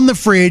on the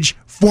fridge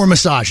for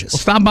massages. Well,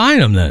 stop buying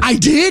them then. I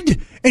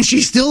did, and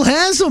she still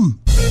has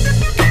them.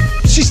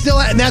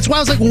 And that's why I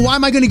was like, well, why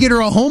am I going to get her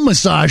a home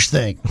massage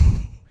thing?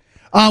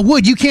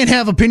 Wood, you can't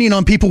have opinion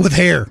on people with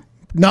hair,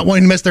 not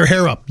wanting to mess their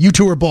hair up. You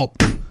two are bald.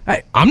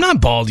 Hey, I'm not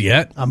bald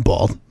yet. I'm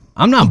bald.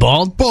 I'm not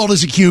bald. Bald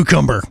as a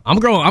cucumber. I'm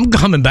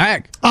coming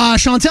back.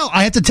 Chantel,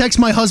 I had to text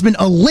my husband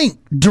a link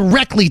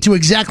directly to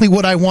exactly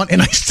what I want,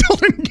 and I still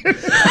didn't get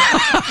it.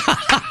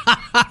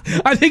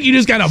 I think you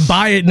just got to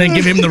buy it and then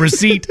give him the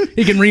receipt.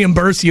 He can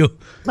reimburse you.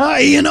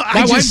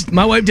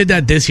 My wife did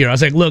that this year. I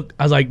was like, look,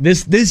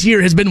 this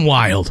year has been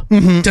wild,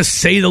 to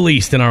say the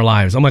least, in our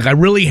lives. I'm like, I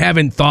really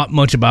haven't thought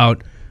much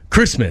about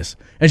Christmas.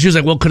 And she was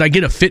like, well, could I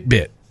get a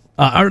Fitbit?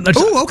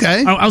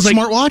 Okay. I was like,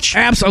 smartwatch?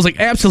 I was like,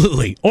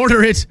 absolutely.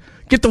 Order it.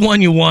 Get the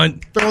one you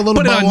want. Throw a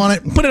little bow on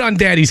it. Put it on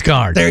Daddy's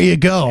card. There you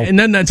go. And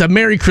then that's a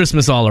Merry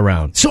Christmas all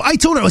around. So I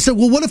told her, I said,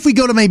 well, what if we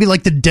go to maybe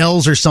like the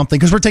Dells or something?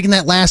 Because we're taking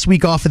that last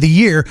week off of the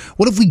year.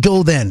 What if we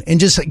go then and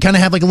just kind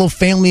of have like a little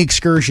family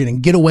excursion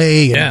and get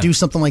away and do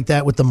something like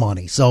that with the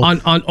money? So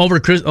over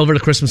the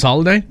Christmas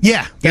holiday?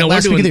 Yeah.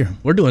 Last week of the year.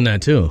 We're doing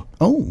that too.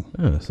 Oh.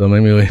 Yeah, so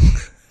maybe we...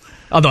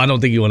 Although I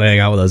don't think you want to hang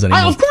out with us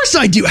anymore. Of course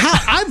I do.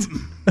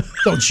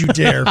 Don't you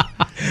dare.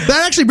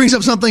 That actually brings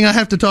up something I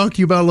have to talk to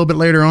you about a little bit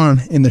later on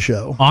in the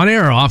show. On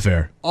air or off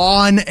air?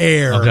 On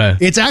air. Okay.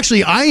 It's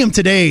actually, I am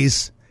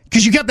today's,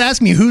 because you kept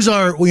asking me, who's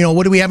our,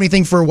 what do we have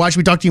anything for Why Should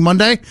We Talk to You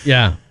Monday?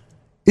 Yeah.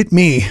 It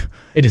me.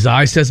 It is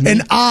I, says me.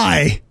 And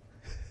I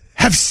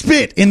have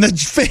spit in the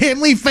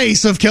family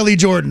face of Kelly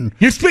Jordan.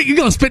 You're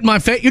going to spit in my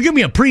face? You're giving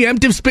me a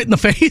preemptive spit in the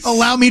face?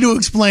 Allow me to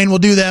explain. We'll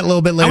do that a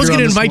little bit later. I was going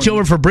to invite you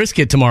over for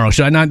brisket tomorrow.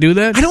 Should I not do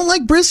that? I don't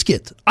like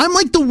brisket. I'm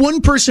like the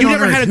one person You've on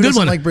never earth had a who good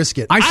doesn't one. like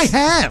brisket. I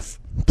have.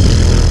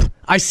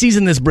 I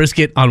seasoned this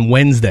brisket on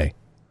Wednesday.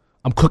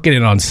 I'm cooking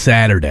it on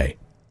Saturday.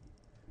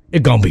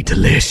 It's going to be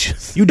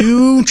delicious. You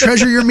do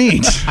treasure your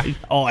meat.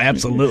 Oh,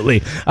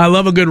 absolutely. I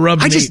love a good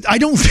rub meat. I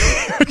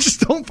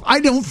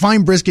don't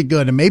find brisket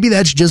good, and maybe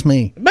that's just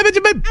me. All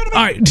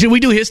right, should we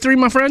do history,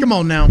 my friend? Come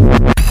on now.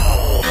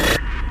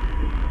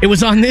 It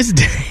was on this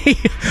day,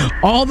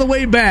 all the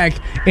way back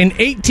in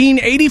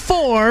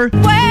 1884.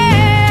 Well,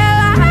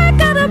 I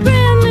got a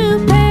brand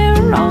new pair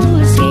of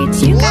roller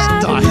skates.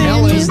 What the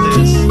hell is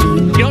this?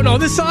 You don't know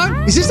this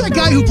song? Is this that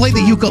guy who played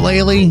the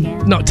ukulele?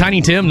 No, Tiny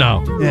Tim,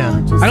 no. Yeah.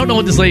 I don't know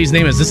what this lady's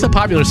name is. This is a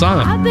popular song.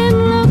 I've been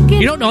looking.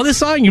 You don't know this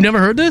song? You've never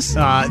heard this?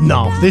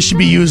 No. This should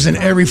be used in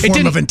every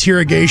form of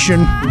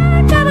interrogation.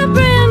 I got a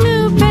brand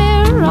new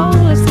pair of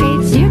roller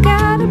skates. You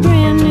got a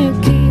brand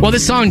new key. Well,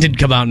 this song did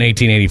come out in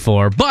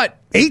 1884, but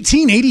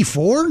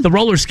 1884? the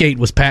roller skate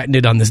was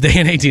patented on this day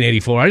in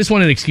 1884. I just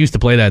wanted an excuse to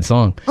play that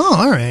song. Oh,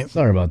 all right.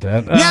 Sorry about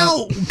that.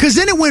 Now, because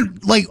then it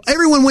went, like,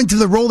 everyone went to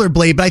the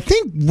rollerblade, but I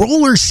think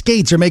roller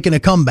skates are making a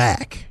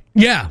comeback.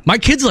 Yeah, my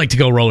kids like to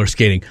go roller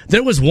skating.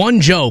 There was one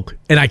joke,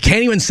 and I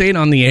can't even say it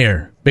on the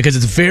air because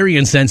it's very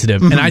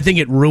insensitive, and I think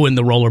it ruined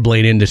the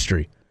rollerblade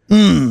industry.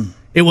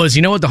 It was,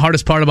 you know what the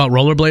hardest part about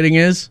rollerblading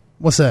is?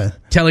 What's that?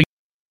 Telling.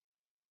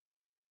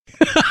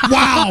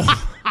 Wow.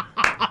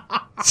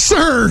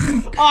 Sir.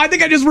 Oh, I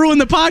think I just ruined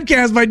the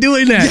podcast by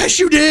doing that. Yes,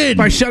 you did.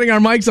 By shutting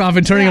our mics off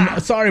and turning them.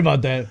 Sorry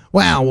about that.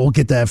 Wow, we'll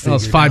get that figured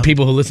Those 5 out.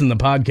 people who listen to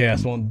the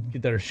podcast won't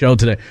get their show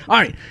today. All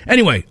right.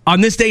 Anyway, on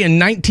this day in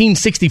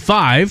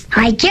 1965.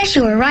 I guess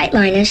you were right,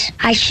 Linus.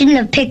 I shouldn't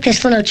have picked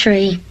this little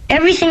tree.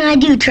 Everything I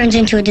do turns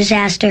into a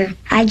disaster.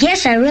 I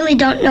guess I really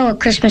don't know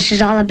what Christmas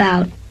is all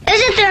about.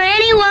 Isn't there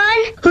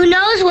anyone who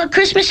knows what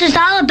Christmas is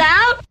all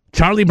about?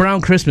 Charlie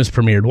Brown Christmas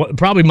premiered.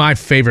 Probably my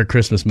favorite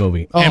Christmas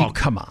movie. Oh,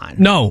 come on.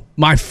 No,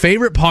 my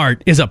favorite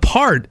part is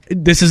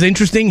this is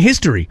interesting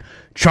history.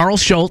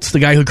 Charles Schultz, the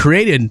guy who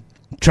created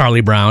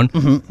Charlie Brown,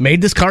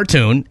 made this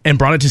cartoon and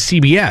brought it to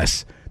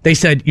CBS. They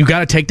said, you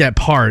got to take that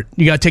part,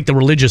 you got to take the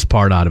religious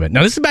part out of it.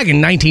 Now, this is back in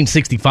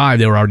 1965.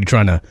 They were already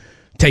trying to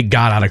take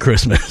God out of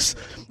Christmas.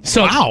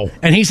 So, wow.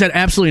 And he said,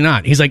 absolutely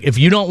not. He's like, if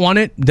you don't want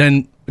it,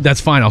 then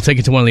that's fine. I'll take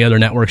it to one of the other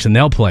networks and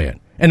they'll play it.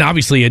 And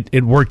obviously,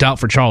 it worked out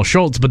for Charles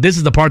Schultz, but this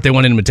is the part they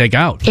wanted him to take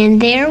out. And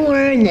there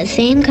were in the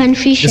same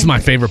country This is my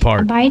favorite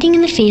part. abiding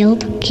in the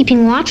field,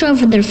 keeping watch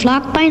over their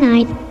flock by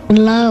night. And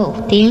lo,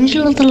 the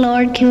angel of the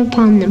Lord came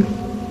upon them.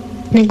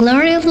 And the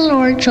glory of the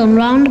Lord shone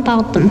round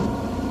about them.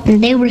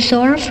 And they were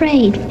sore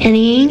afraid. And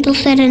the angel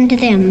said unto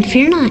them,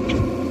 Fear not.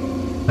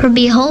 For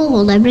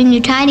behold, I bring you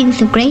tidings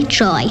of great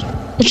joy,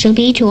 which shall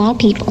be to all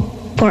people.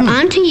 For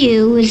unto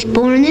you is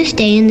born this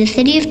day in the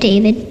city of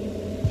David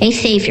a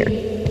Savior,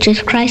 which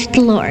is Christ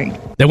the Lord.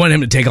 They wanted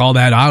him to take all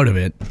that out of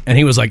it, and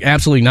he was like,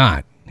 absolutely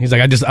not. He's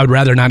like, I'd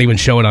rather not even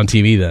show it on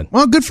TV then.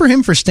 Well, good for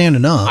him for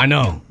standing up. I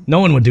know. No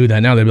one would do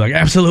that now. They'd be like,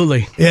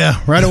 absolutely.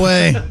 Yeah, right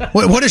away.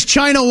 What does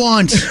China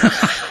want?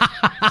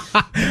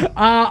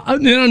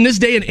 On this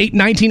day in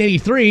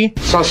 1983,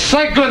 So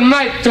say good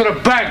night to the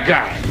bad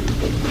guy.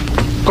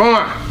 Go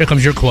on. here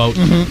comes your quote.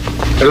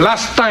 The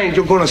last time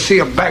you're gonna see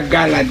a bad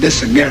guy like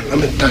this again, let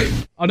me tell you.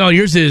 Oh, no,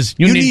 yours is,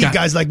 You need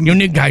guys like me. You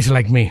need guys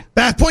like me.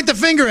 Point the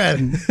finger at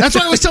him. That's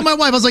why I always tell my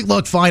wife, I was like,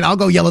 look, fine, I'll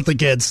go yell at the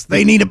kids.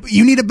 You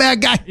need a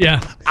bad guy?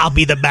 Yeah. I'll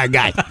be the bad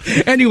guy.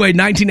 Anyway,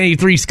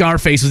 1983,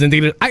 Scarface was in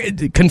theater.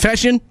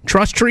 Confession,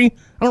 Trust Tree.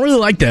 I don't really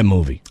like that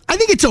movie. I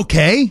think it's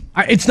okay.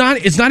 It's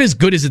not as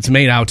good as it's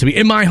made out to be.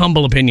 In my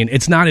humble opinion,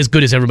 it's not as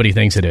good as everybody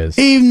thinks it is.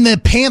 In the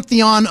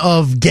pantheon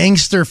of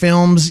gangster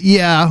films,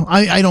 yeah,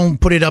 I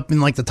don't put it up in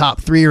like the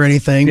top 3 or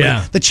anything.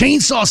 Yeah. But the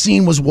chainsaw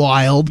scene was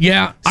wild.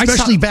 Yeah.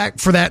 Especially back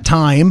for that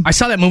time. I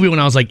saw that movie when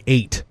I was like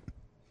 8.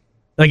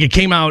 Like, it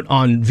came out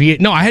on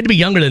No, I had to be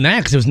younger than that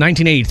because it was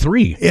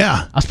 1983.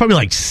 Yeah. I was probably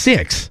like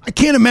 6. I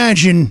can't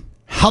imagine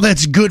how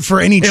that's good for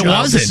any It child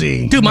wasn't. to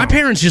see. Dude, my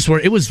parents just were,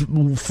 it was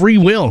free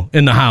will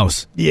in the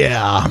house.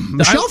 Yeah.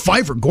 Michelle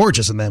Pfeiffer,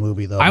 gorgeous in that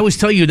movie, though. I always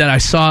tell you that I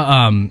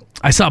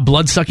saw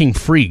Blood-Sucking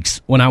Freaks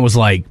when I was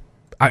like,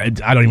 I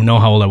don't even know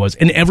how old I was.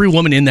 And every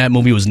woman in that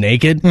movie was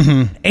naked.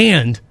 Mm-hmm.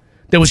 And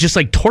there was just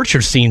like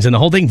torture scenes and the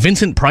whole thing.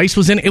 Vincent Price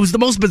was in it. It was the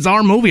most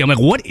bizarre movie. I'm like,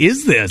 what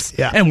is this?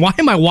 Yeah. And why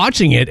am I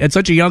watching it at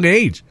such a young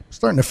age?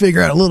 Starting to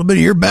figure out a little bit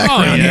of your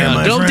background here,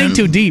 my Don't dig friend.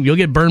 too deep. You'll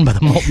get burned by the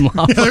molten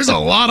lava. There's a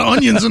lot of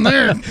onions in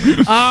there.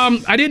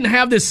 I didn't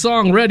have this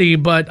song ready,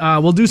 but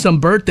we'll do some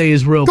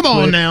birthdays real quick. Come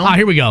on now.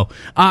 Here we go.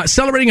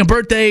 Celebrating a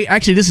birthday.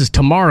 Actually, this is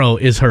tomorrow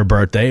is her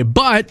birthday,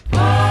 but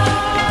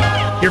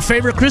your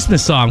favorite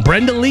Christmas song.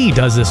 Brenda Lee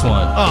does this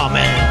one. Oh,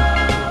 man.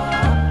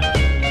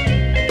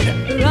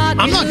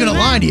 I'm not going to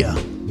lie to you.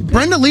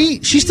 Brenda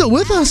Lee, she's still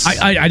with us.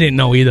 I didn't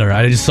know either.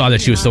 I just saw that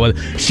she was still with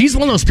us. She's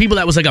one of those people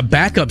that was like a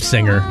backup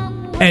singer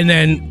and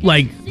then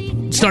like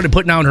started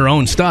putting out her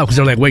own stuff because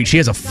they're like, wait, she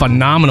has a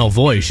phenomenal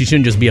voice. She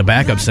shouldn't just be a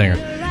backup singer.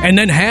 And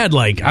then had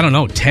like, I don't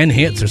know, 10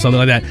 hits or something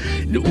like that.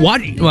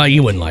 Well,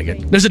 you wouldn't like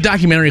it. There's a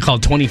documentary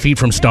called 20 Feet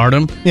from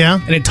Stardom. Yeah.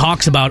 And it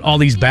talks about all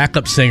these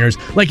backup singers.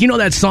 Like, you know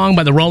that song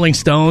by the Rolling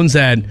Stones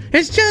that,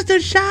 it's just a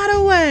shot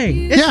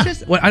away.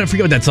 It's I don't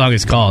forget what that song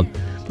is called.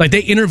 Like,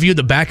 they interviewed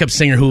the backup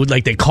singer who,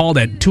 like, they called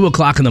at 2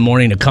 o'clock in the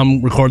morning to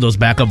come record those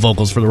backup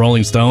vocals for the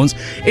Rolling Stones.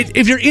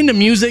 If you're into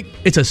music,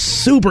 it's a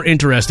super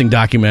interesting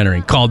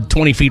documentary called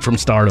 20 Feet from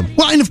Stardom.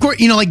 Well, and of course,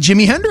 you know, like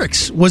Jimi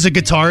Hendrix was a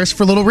guitarist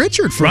for Little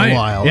Richard for a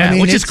while. Yeah, I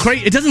mean, which is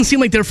crazy. It doesn't seem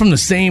like they're from the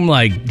same,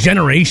 like,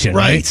 generation,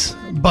 right?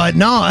 But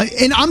no,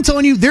 and I'm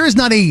telling you, there is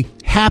not a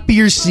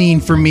happier scene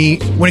for me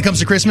when it comes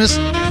to Christmas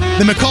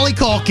than Macaulay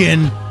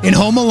Culkin in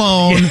Home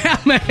Alone. Yeah,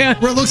 man.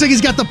 Where it looks like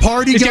he's got the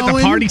party He's going. got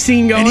the party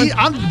scene going.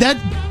 And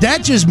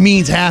that just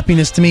means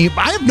happiness to me.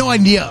 I have no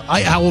idea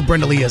how old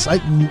Brenda Lee is.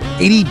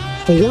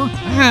 84?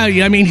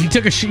 I mean,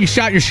 you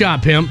shot your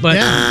shot, pimp, but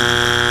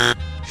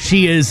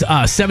she is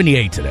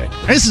 78 today.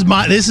 This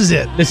is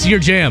it. This is your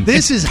jam.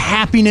 This is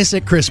happiness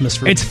at Christmas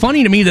for me. It's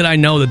funny to me that I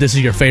know that this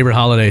is your favorite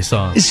holiday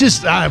song. It's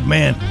just,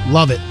 man,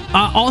 love it.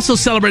 Also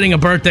celebrating a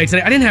birthday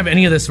today. I didn't have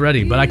any of this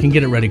ready, but I can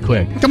get it ready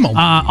quick. Come on.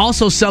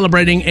 Also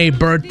celebrating a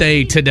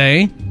birthday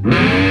today.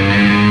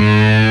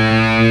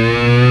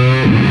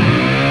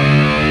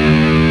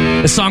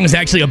 The song is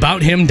actually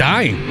about him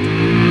dying.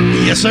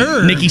 Yes,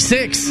 sir. Nikki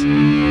Sixx.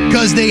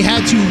 Because they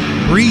had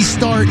to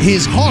restart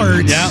his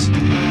heart. Yeah.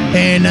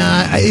 And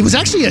it was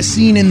actually a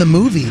scene in the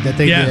movie that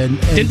they did. And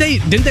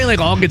Didn't they like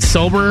all get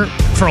sober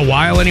for a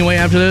while anyway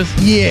after this?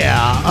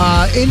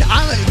 Yeah. And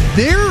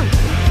their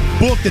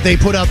book that they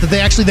put out that they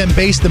actually then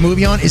based the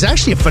movie on is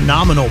actually a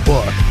phenomenal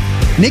book.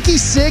 Nikki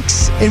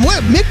Sixx, and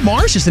what Mick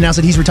Mars just announced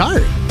that he's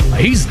retired.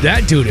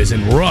 That dude is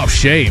in rough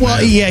shape. Well,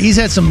 man. yeah, he's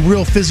had some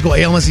real physical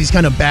ailments he's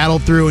kind of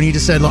battled through, and he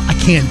just said, look, I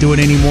can't do it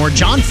anymore.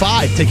 John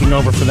 5 taking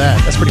over for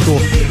that. That's pretty cool.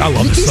 I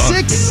love Nikki this song.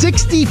 Sixx,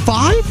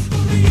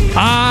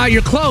 65?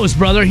 You're close,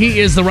 brother. He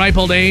is the ripe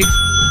old age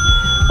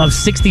of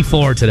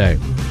 64 today.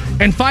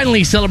 And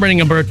finally,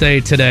 celebrating a birthday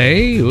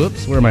today.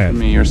 Whoops, where am I at?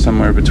 You're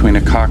somewhere between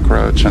a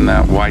cockroach and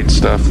that white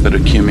stuff that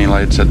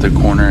accumulates at the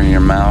corner of your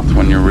mouth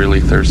when you're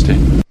really thirsty.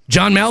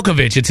 John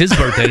Malkovich. It's his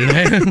birthday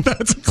today.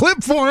 That's a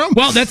clip for him.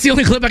 Well, that's the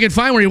only clip I could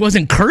find where he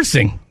wasn't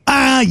cursing.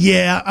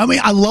 Yeah. I mean,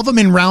 I love him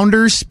in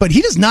Rounders, but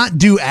he does not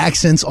do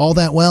accents all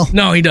that well.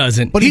 No, he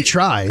doesn't. But he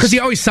tries. Because he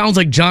always sounds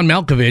like John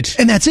Malkovich.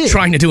 And that's it.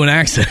 Trying to do an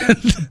accent.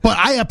 But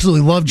I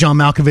absolutely love John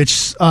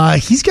Malkovich.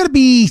 He's got to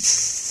be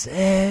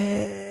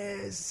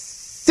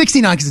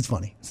 69 because it's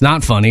funny. It's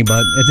not funny,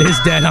 but it is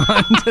dead on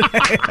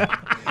today.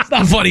 It's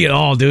not funny at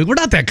all, dude. We're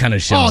not that kind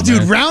of show. Oh, dude,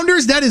 man.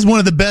 Rounders, that is one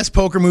of the best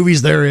poker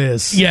movies there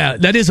is. Yeah,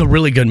 that is a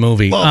really good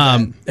movie.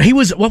 He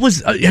was,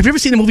 have you ever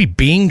seen the movie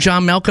Being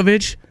John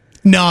Malkovich?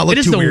 No, it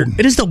looks too weird.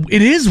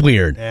 It is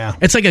weird. Yeah.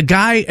 It's like a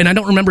guy, and I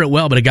don't remember it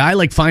well, but a guy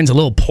like finds a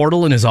little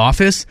portal in his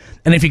office,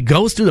 and if he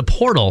goes through the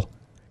portal,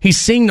 he's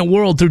seeing the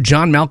world through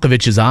John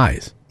Malkovich's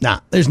eyes. Nah,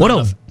 there's not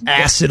enough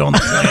acid on the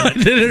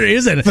planet. There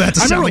isn't. I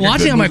remember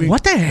watching it, I'm like,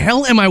 what the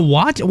hell am I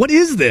watching? What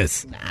is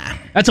this? Nah.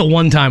 That's a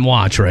one-time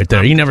watch right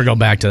there. You never go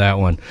back to that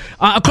one.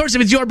 Of course,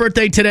 if it's your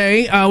birthday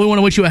today, we want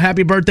to wish you a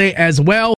happy birthday as well.